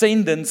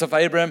descendants of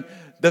Abraham,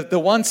 the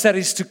ones that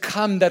is to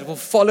come that will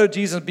follow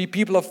Jesus and be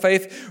people of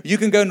faith. You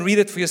can go and read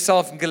it for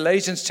yourself in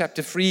Galatians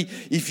chapter 3.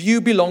 If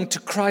you belong to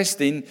Christ,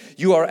 then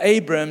you are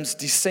Abraham's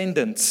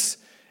descendants,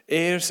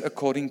 heirs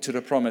according to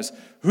the promise.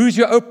 Who's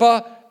your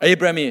opa?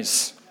 Abraham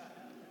is.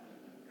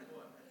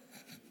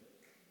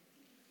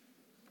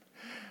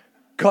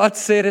 God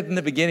said it in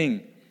the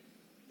beginning.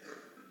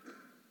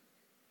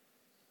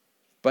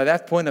 By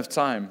that point of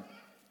time,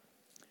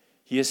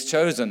 He has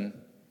chosen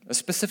a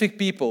specific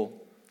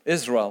people,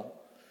 Israel,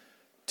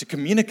 to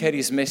communicate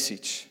His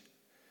message.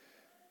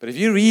 But if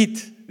you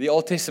read the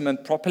Old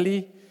Testament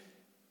properly,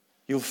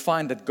 you'll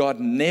find that God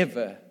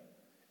never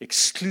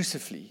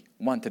exclusively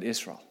wanted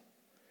Israel.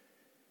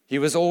 He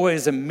was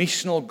always a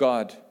missional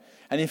God.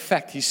 And in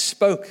fact, He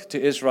spoke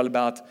to Israel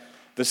about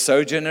the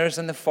sojourners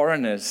and the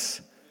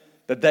foreigners,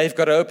 that they've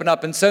got to open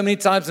up. And so many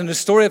times in the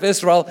story of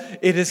Israel,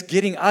 it is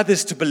getting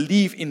others to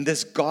believe in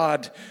this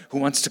God who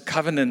wants to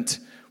covenant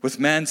with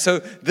man. So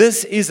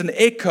this is an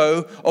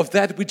echo of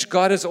that which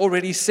God has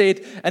already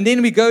said. And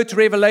then we go to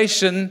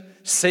Revelation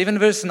 7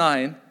 verse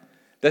 9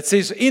 that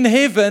says, in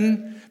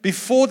heaven,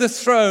 before the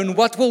throne,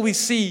 what will we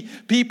see?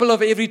 People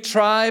of every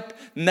tribe,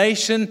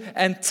 nation,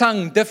 and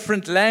tongue,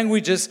 different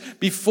languages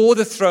before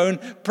the throne,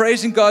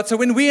 praising God. So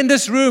when we're in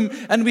this room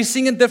and we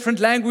sing in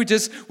different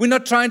languages, we're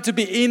not trying to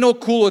be in or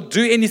cool or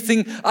do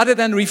anything other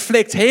than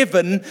reflect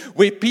heaven,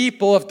 where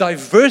people of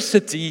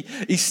diversity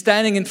is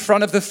standing in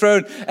front of the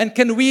throne. And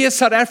can we as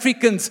South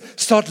Africans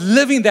start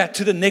living that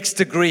to the next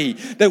degree?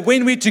 That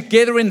when we're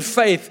together in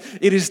faith,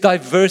 it is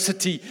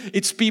diversity.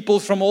 It's people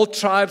from all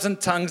tribes and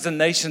tongues and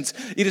nations.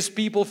 It is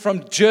people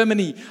from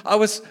Germany. I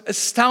was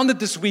astounded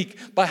this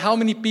week by how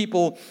many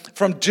people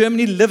from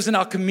Germany lives in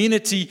our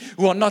community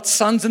who are not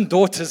sons and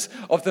daughters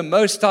of the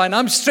Most High. And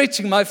I'm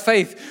stretching my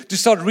faith to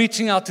start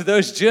reaching out to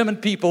those German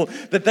people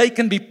that they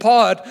can be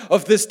part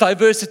of this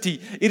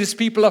diversity. It is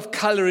people of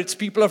color. It's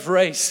people of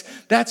race.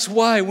 That's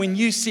why when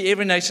you see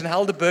Every Nation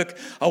Helderberg,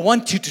 I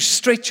want you to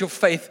stretch your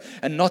faith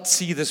and not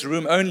see this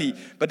room only,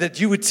 but that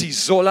you would see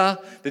Zola,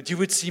 that you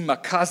would see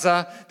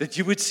Makaza, that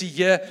you would see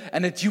here,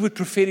 and that you would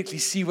prophetically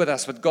see with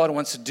us what God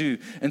wants to do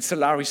in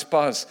Solari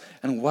Spas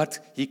and what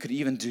He could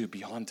even do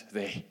beyond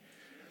there.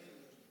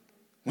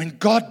 When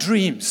God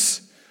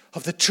dreams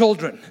of the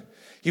children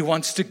He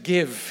wants to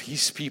give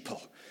His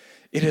people,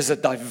 it is a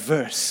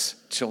diverse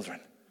children.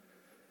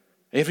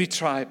 Every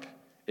tribe,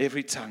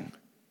 every tongue,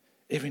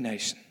 every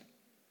nation.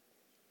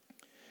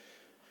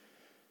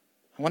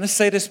 I want to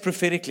say this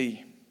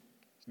prophetically.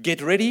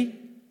 Get ready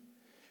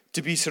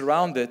to be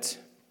surrounded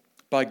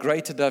by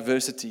greater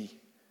diversity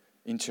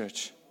in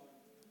church.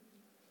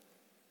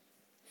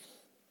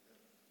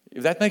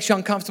 If that makes you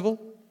uncomfortable,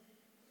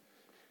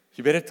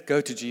 you better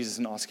go to Jesus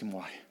and ask Him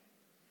why.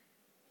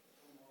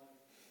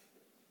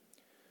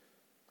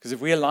 Because if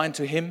we align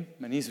to Him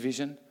and His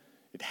vision,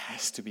 it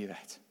has to be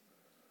that.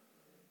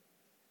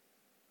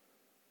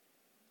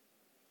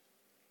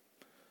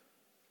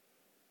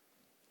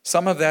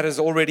 Some of that is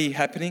already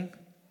happening,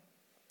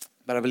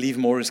 but I believe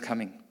more is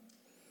coming.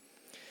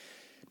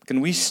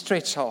 Can we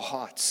stretch our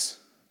hearts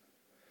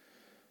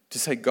to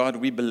say, God,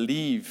 we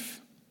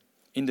believe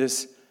in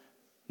this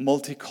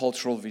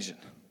multicultural vision?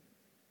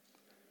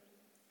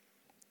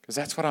 Because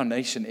that's what our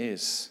nation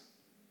is.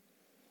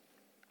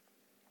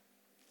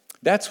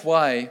 That's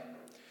why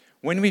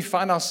when we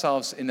find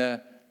ourselves in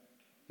a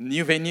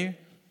new venue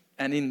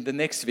and in the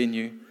next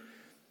venue,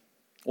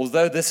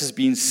 although this has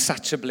been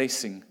such a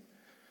blessing,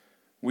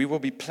 we will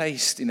be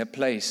placed in a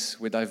place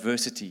where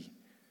diversity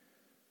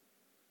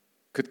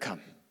could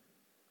come.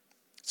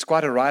 It's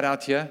quite a ride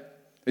out here.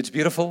 It's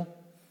beautiful,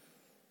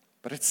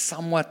 but it's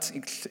somewhat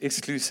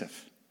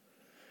exclusive.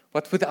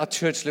 What would our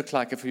church look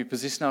like if we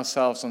position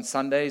ourselves on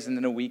Sundays and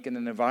in a week in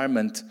an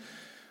environment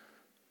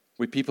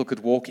where people could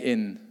walk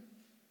in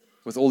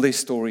with all their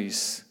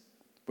stories,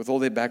 with all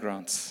their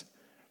backgrounds,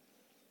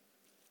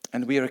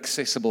 and we are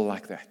accessible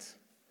like that?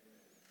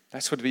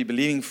 That's what we're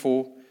believing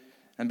for,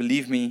 and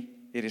believe me,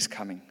 it is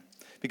coming.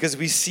 Because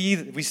we see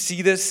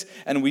this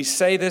and we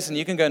say this, and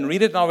you can go and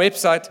read it on our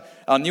website,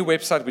 our new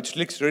website, which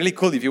looks really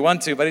cool if you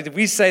want to. But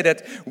we say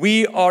that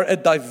we are a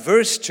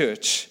diverse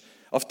church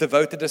of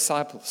devoted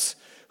disciples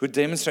who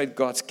demonstrate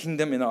God's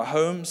kingdom in our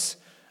homes,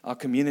 our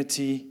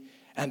community,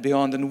 and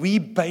beyond. And we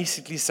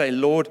basically say,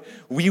 Lord,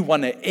 we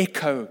want to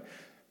echo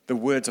the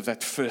words of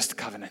that first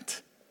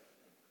covenant.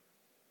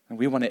 And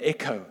we want to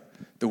echo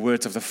the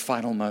words of the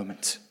final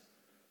moment.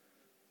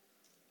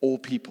 All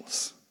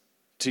peoples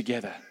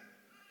together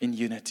in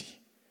unity.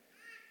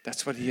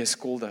 That's what He has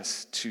called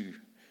us to. You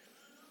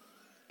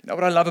know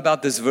what I love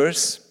about this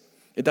verse?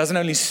 It doesn't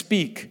only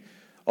speak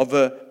of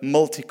a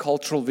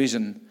multicultural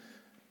vision,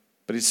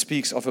 but it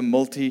speaks of a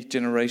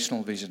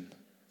multi-generational vision.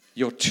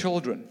 Your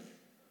children,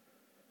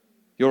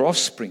 your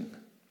offspring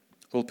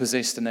will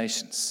possess the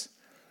nations.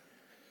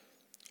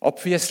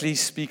 Obviously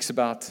speaks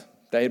about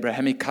the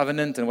Abrahamic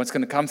covenant and what's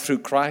going to come through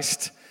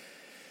Christ.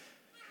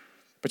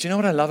 But you know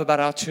what I love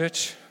about our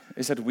church?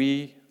 Is that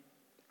we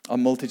are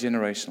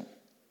multi-generational.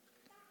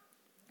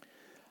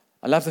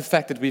 I love the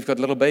fact that we've got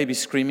little babies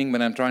screaming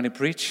when I'm trying to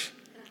preach.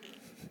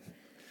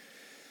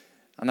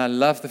 And I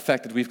love the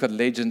fact that we've got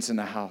legends in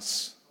the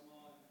house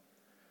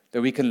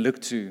that we can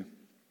look to. And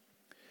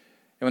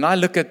when I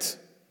look at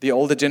the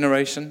older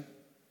generation,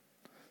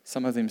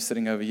 some of them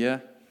sitting over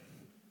here,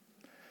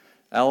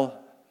 Al.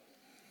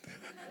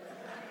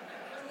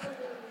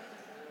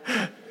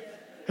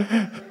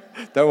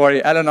 Don't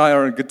worry, Al and I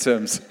are on good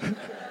terms.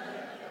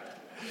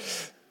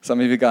 Some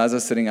of you guys are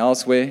sitting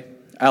elsewhere.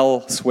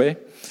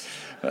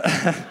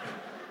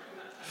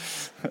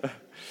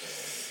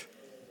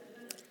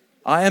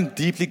 I am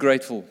deeply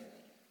grateful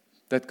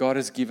that God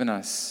has given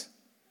us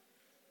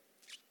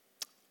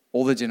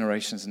all the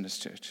generations in this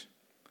church.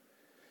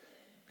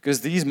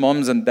 Because these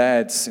moms and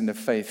dads in the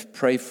faith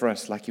pray for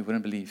us like you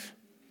wouldn't believe.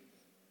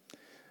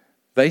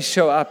 They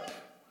show up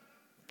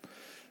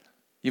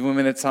even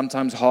when it's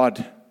sometimes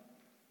hard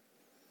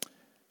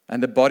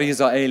and the bodies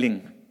are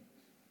ailing.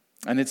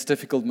 And it's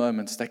difficult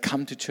moments. They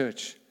come to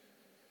church.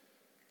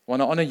 I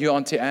want to honor you,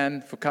 Auntie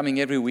Anne, for coming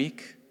every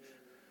week.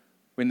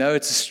 We know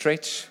it's a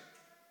stretch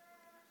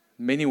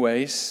in many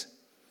ways.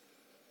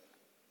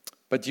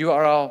 But you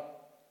are our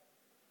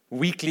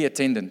weekly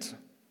attendant.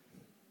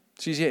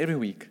 She's here every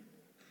week.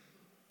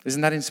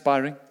 Isn't that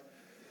inspiring?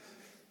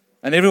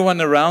 And everyone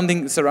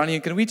surrounding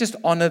you, can we just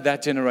honor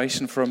that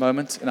generation for a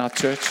moment in our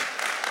church?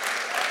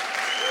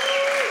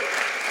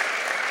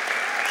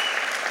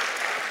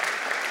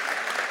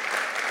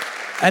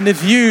 And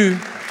if you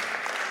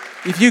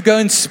go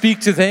and speak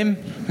to them,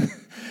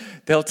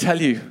 they'll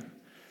tell you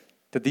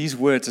that these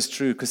words is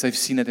true because they've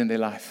seen it in their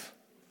life.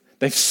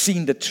 They've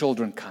seen the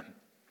children come.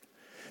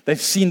 They've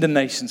seen the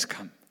nations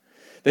come.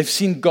 They've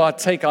seen God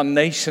take our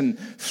nation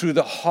through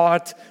the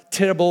hard,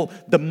 terrible,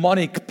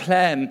 demonic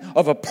plan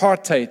of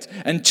apartheid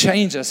and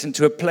change us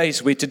into a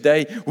place where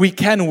today we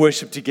can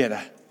worship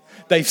together.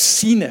 They've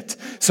seen it,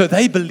 so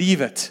they believe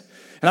it.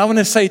 And I want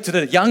to say to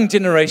the young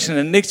generation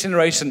and the next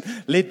generation,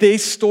 let their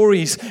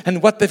stories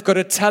and what they've got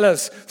to tell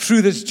us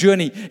through this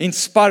journey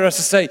inspire us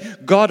to say,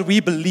 God,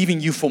 we believe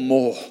in you for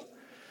more.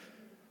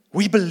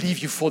 We believe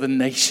you for the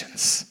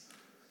nations.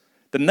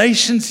 The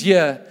nations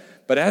here,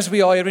 but as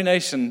we are every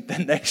nation, the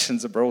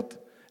nations abroad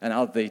and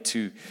out there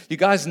too. You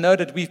guys know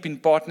that we've been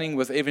partnering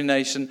with Every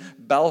Nation,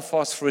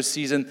 Belfast for a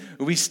season.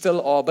 We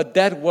still are, but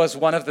that was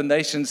one of the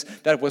nations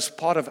that was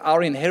part of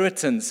our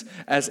inheritance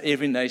as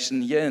Every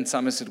Nation here in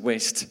Somerset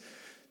West.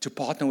 To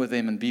partner with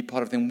them and be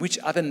part of them. Which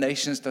other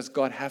nations does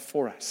God have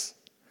for us?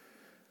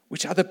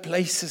 Which other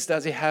places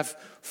does He have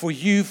for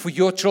you, for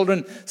your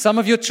children? Some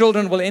of your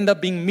children will end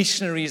up being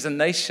missionaries in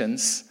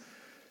nations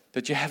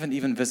that you haven't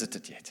even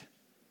visited yet.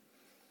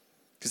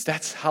 Because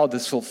that's how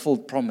this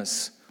fulfilled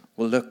promise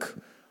will look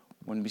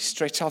when we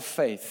stretch our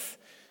faith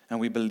and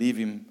we believe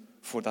Him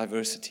for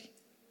diversity.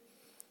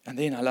 And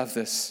then I love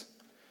this.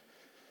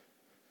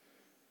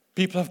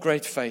 People of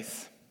great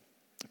faith,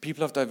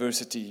 people of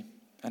diversity,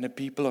 and a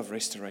people of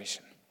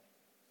restoration.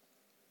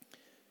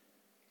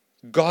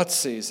 God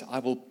says, I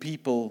will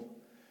people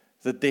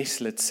the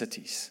desolate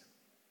cities.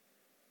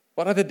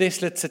 What are the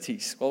desolate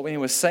cities? Well, when He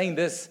was saying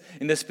this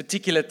in this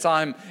particular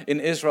time in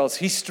Israel's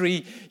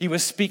history, He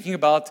was speaking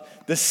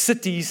about the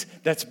cities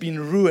that's been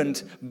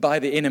ruined by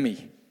the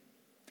enemy.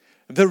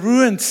 The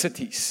ruined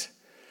cities,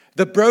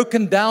 the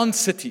broken down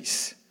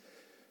cities,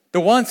 the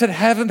ones that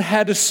haven't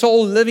had a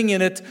soul living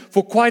in it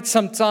for quite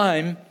some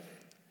time,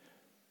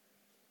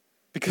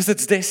 because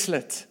it's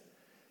desolate.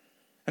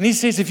 And He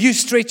says, if you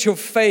stretch your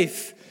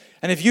faith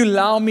and if you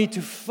allow me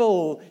to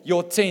fill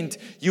your tent,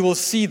 you will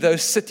see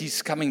those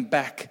cities coming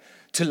back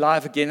to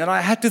life again. And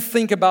I had to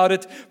think about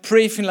it,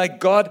 praying like,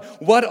 God,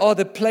 what are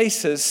the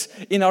places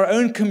in our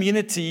own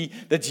community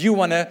that you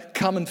want to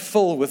come and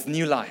fill with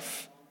new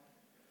life?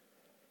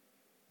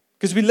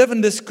 Because we live in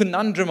this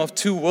conundrum of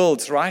two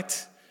worlds,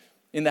 right?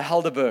 In the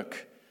Helderberg.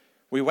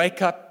 We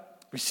wake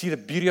up, we see the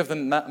beauty of the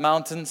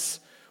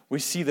mountains, we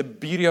see the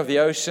beauty of the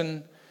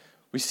ocean.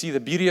 We see the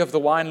beauty of the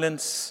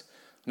winelands.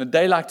 On a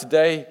day like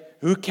today,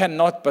 who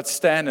cannot but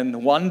stand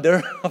and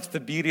wonder of the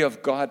beauty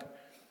of God?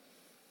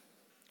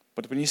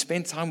 But when you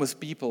spend time with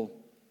people,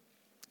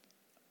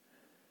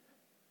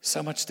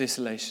 so much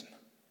desolation,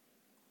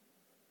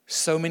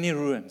 so many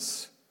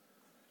ruins,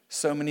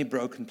 so many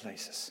broken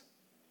places.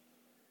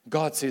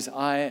 God says,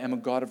 I am a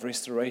God of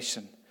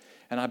restoration.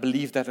 And I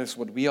believe that is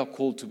what we are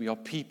called to be, our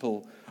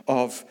people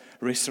of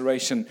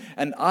restoration.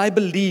 And I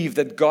believe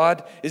that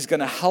God is going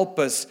to help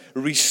us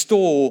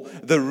restore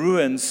the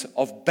ruins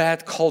of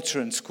bad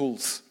culture in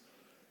schools,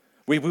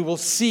 where we will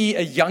see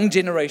a young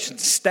generation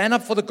stand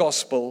up for the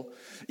gospel,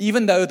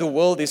 even though the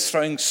world is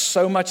throwing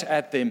so much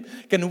at them.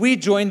 Can we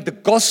join the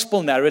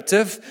gospel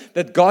narrative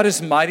that God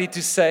is mighty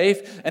to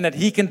save and that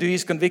He can do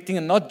His convicting,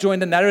 and not join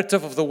the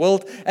narrative of the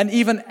world and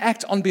even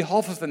act on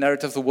behalf of the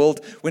narrative of the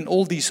world when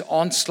all these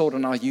onslaught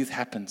on our youth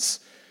happens?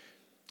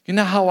 You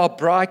know how our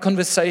braai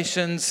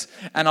conversations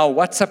and our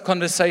WhatsApp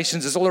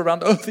conversations is all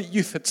around, oh, the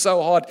youth, it's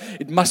so hard.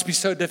 It must be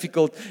so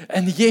difficult.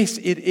 And yes,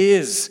 it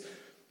is.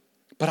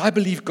 But I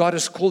believe God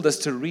has called us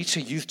to reach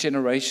a youth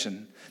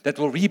generation that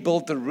will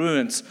rebuild the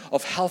ruins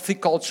of healthy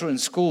culture in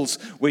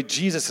schools where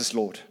Jesus is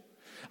Lord.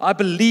 I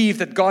believe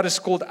that God has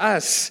called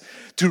us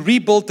to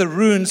rebuild the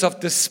ruins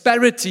of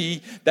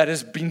disparity that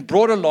has been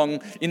brought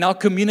along in our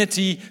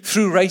community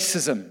through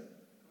racism.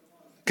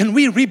 Can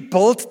we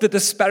rebuild the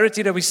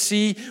disparity that we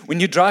see when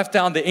you drive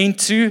down the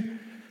N2?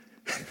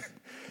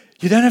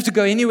 You don't have to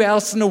go anywhere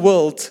else in the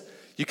world.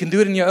 You can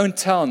do it in your own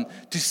town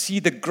to see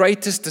the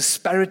greatest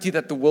disparity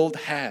that the world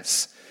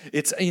has.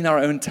 It's in our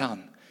own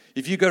town.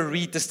 If you go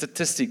read the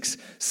statistics,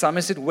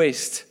 Somerset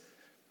West,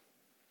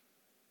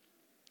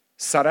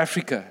 South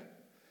Africa,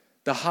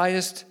 the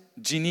highest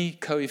Gini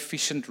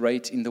coefficient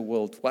rate in the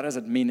world. What does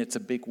it mean? It's a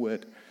big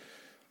word.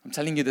 I'm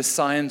telling you, the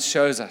science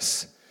shows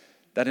us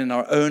that in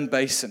our own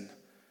basin,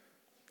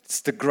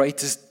 it's the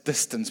greatest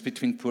distance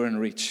between poor and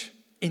rich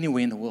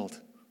anywhere in the world.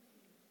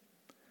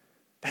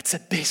 That's a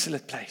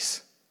desolate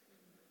place.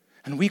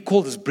 And we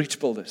call this bridge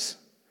builders.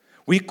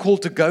 We're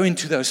called to go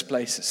into those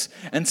places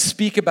and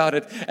speak about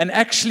it and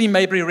actually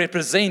maybe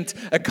represent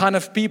a kind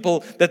of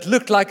people that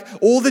look like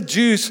all the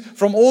Jews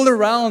from all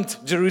around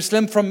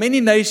Jerusalem, from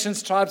many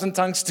nations, tribes, and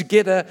tongues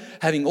together,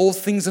 having all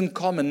things in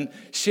common,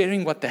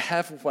 sharing what they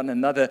have with one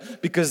another,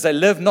 because they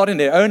live not in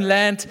their own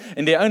land,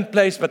 in their own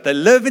place, but they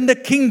live in the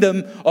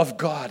kingdom of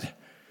God.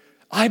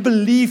 I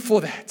believe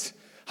for that.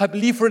 I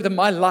believe for it in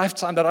my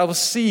lifetime that I will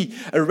see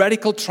a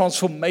radical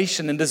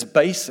transformation in this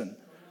basin,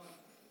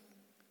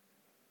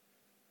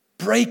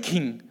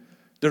 breaking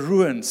the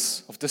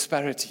ruins of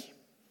disparity.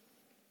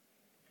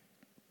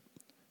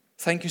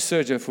 Thank you,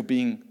 Sergio, for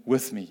being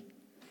with me.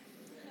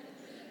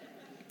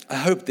 I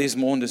hope there's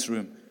more in this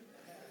room.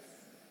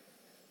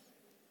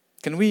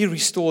 Can we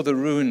restore the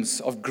ruins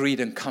of greed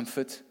and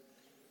comfort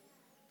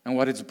and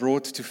what it's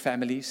brought to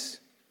families,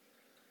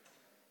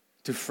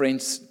 to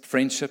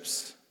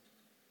friendships?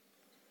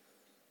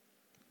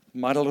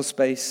 My little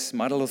space,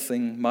 my little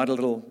thing, my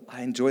little,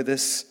 I enjoy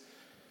this.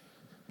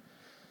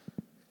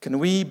 Can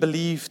we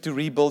believe to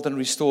rebuild and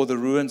restore the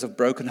ruins of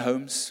broken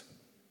homes,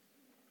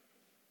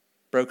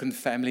 broken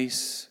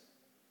families,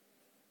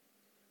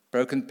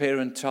 broken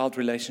parent-child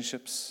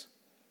relationships?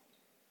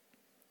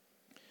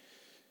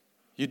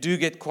 You do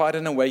get quite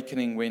an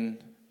awakening when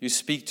you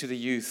speak to the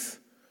youth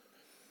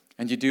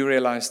and you do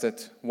realize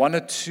that one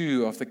or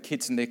two of the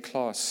kids in their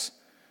class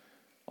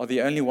are the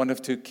only one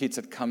of two kids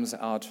that comes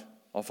out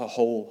of a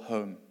whole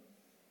home.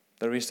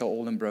 The rest are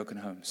all in broken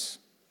homes.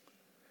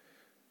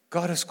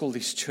 God has called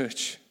His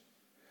church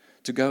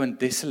to go and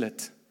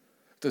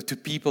to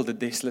people the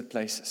desolate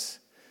places.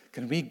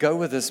 Can we go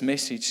with this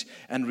message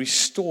and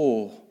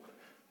restore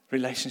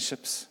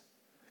relationships?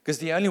 Because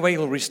the only way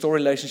He'll restore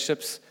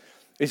relationships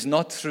is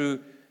not through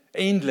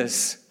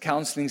endless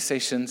counseling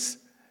sessions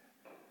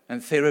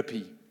and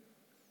therapy.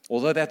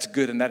 Although that's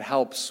good and that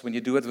helps when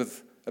you do it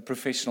with a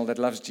professional that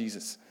loves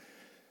Jesus.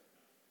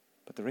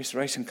 But the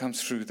restoration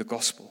comes through the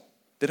gospel.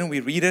 Didn't we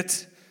read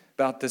it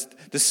about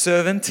the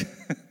servant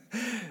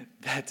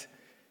that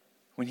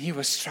when he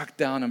was struck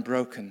down and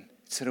broken,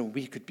 it said, oh,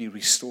 we could be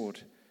restored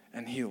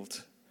and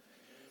healed.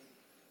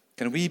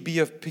 Can we be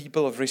a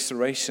people of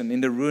restoration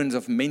in the ruins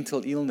of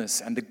mental illness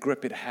and the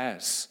grip it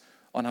has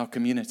on our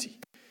community?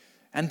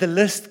 And the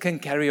list can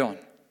carry on.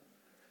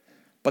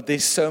 But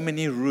there's so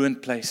many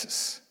ruined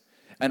places.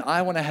 And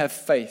I want to have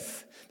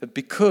faith that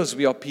because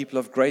we are people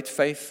of great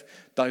faith,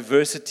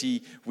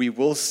 diversity, we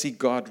will see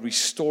God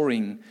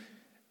restoring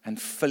and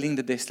filling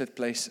the desolate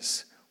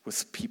places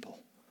with people.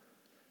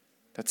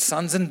 That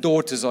sons and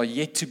daughters are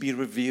yet to be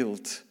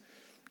revealed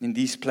in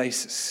these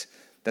places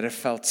that have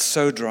felt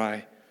so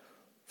dry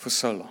for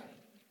so long.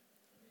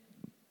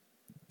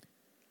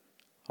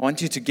 I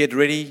want you to get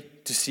ready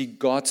to see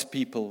God's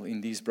people in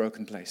these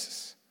broken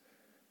places,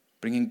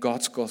 bringing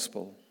God's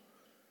gospel,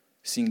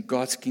 seeing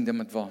God's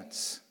kingdom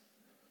advance.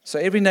 So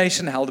every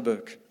nation,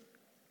 Helderberg,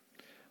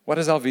 what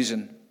is our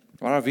vision?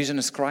 Well, our vision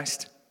is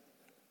Christ.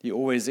 He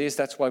always is.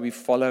 That's why we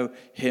follow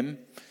Him.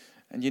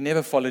 And you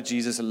never follow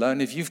Jesus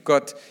alone. If you've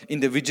got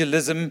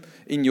individualism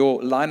in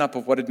your lineup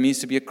of what it means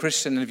to be a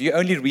Christian, and if you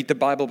only read the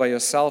Bible by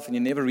yourself and you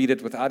never read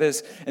it with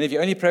others, and if you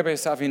only pray by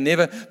yourself and you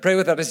never pray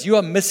with others, you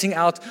are missing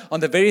out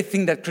on the very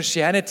thing that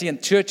Christianity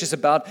and church is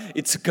about.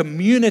 It's a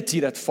community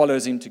that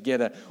follows Him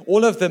together.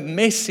 All of the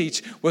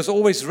message was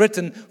always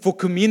written for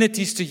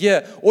communities to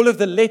hear. All of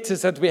the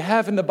letters that we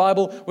have in the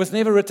Bible was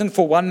never written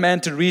for one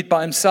man to read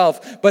by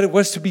himself, but it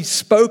was to be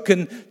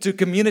spoken to a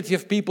community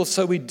of people.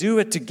 So we do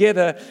it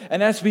together,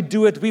 and as we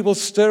do it, we will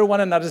stir one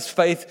another's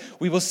faith.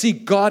 We will see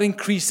God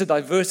increase the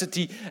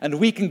diversity, and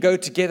we can go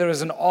together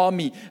as an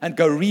army and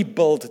go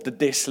rebuild the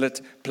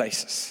desolate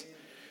places.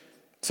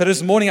 So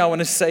this morning I want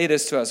to say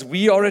this to us.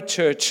 We are a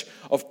church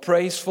of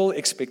praiseful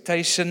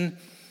expectation,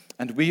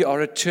 and we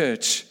are a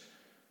church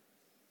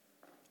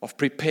of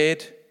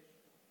prepared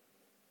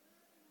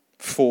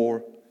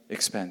for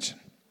expansion.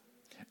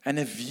 And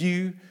if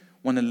you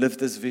want to live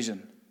this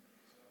vision,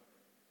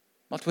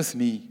 not with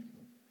me,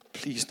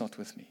 please not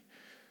with me,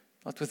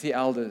 not with the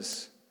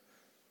elders,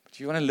 but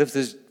you want to live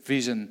this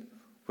vision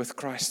with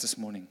Christ this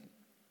morning,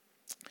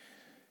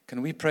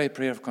 can we pray a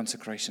prayer of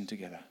consecration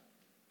together?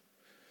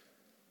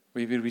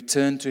 Where we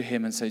return to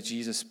Him and say,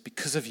 Jesus,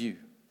 because of you,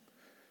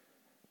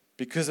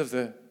 because of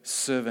the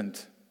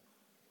servant,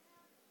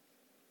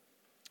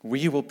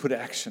 we will put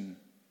action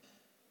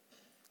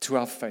to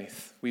our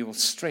faith. We will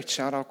stretch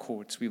out our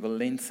cords. We will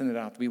lengthen it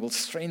out. We will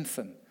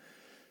strengthen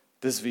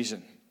this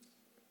vision.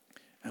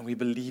 And we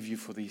believe you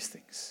for these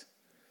things.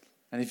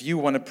 And if you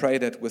want to pray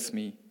that with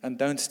me, and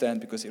don't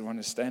stand because everyone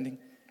is standing,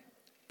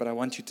 but I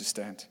want you to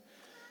stand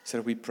so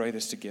that we pray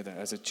this together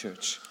as a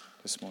church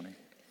this morning.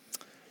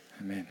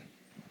 Amen.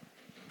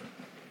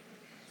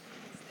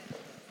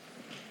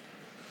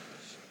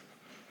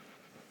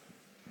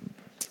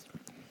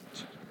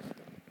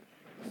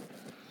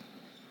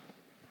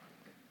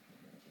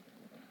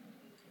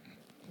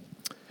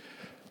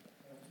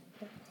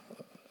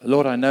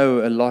 Lord, I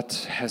know a lot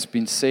has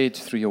been said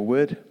through your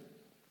word.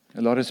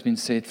 A lot has been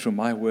said through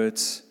my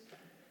words.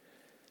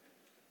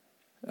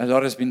 A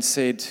lot has been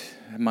said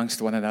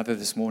amongst one another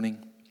this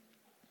morning.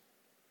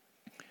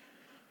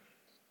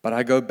 But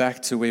I go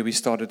back to where we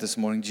started this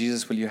morning.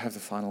 Jesus, will you have the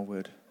final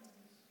word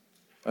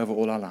over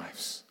all our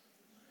lives?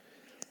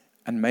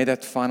 And may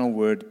that final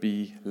word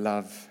be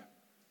love.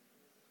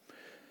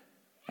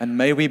 And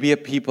may we be a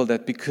people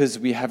that, because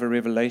we have a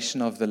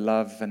revelation of the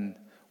love and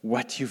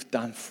what you've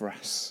done for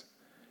us,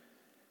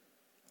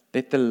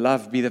 let the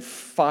love be the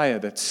fire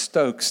that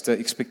stokes the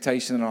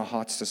expectation in our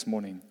hearts this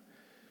morning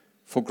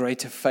for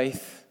greater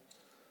faith,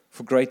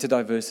 for greater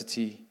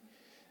diversity,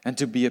 and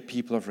to be a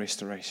people of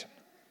restoration.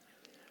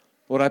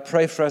 Lord, I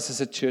pray for us as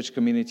a church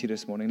community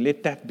this morning.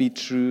 Let that be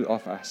true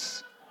of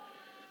us.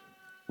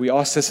 We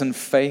ask this in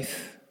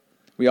faith.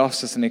 We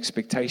ask this in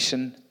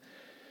expectation.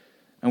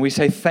 And we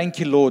say, thank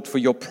you, Lord, for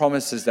your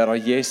promises that are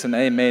yes and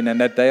amen, and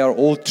that they are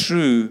all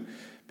true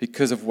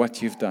because of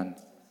what you've done.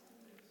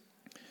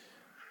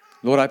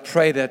 Lord, I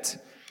pray that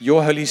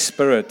your Holy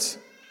Spirit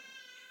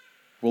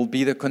will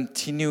be the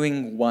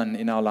continuing one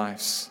in our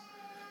lives.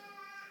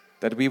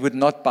 That we would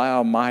not by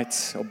our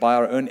might or by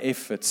our own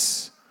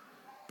efforts,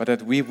 but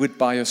that we would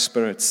by your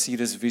Spirit see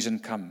this vision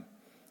come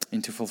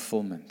into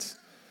fulfillment.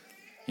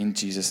 In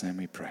Jesus' name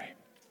we pray.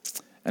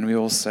 And we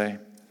all say,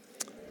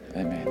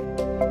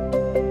 amen.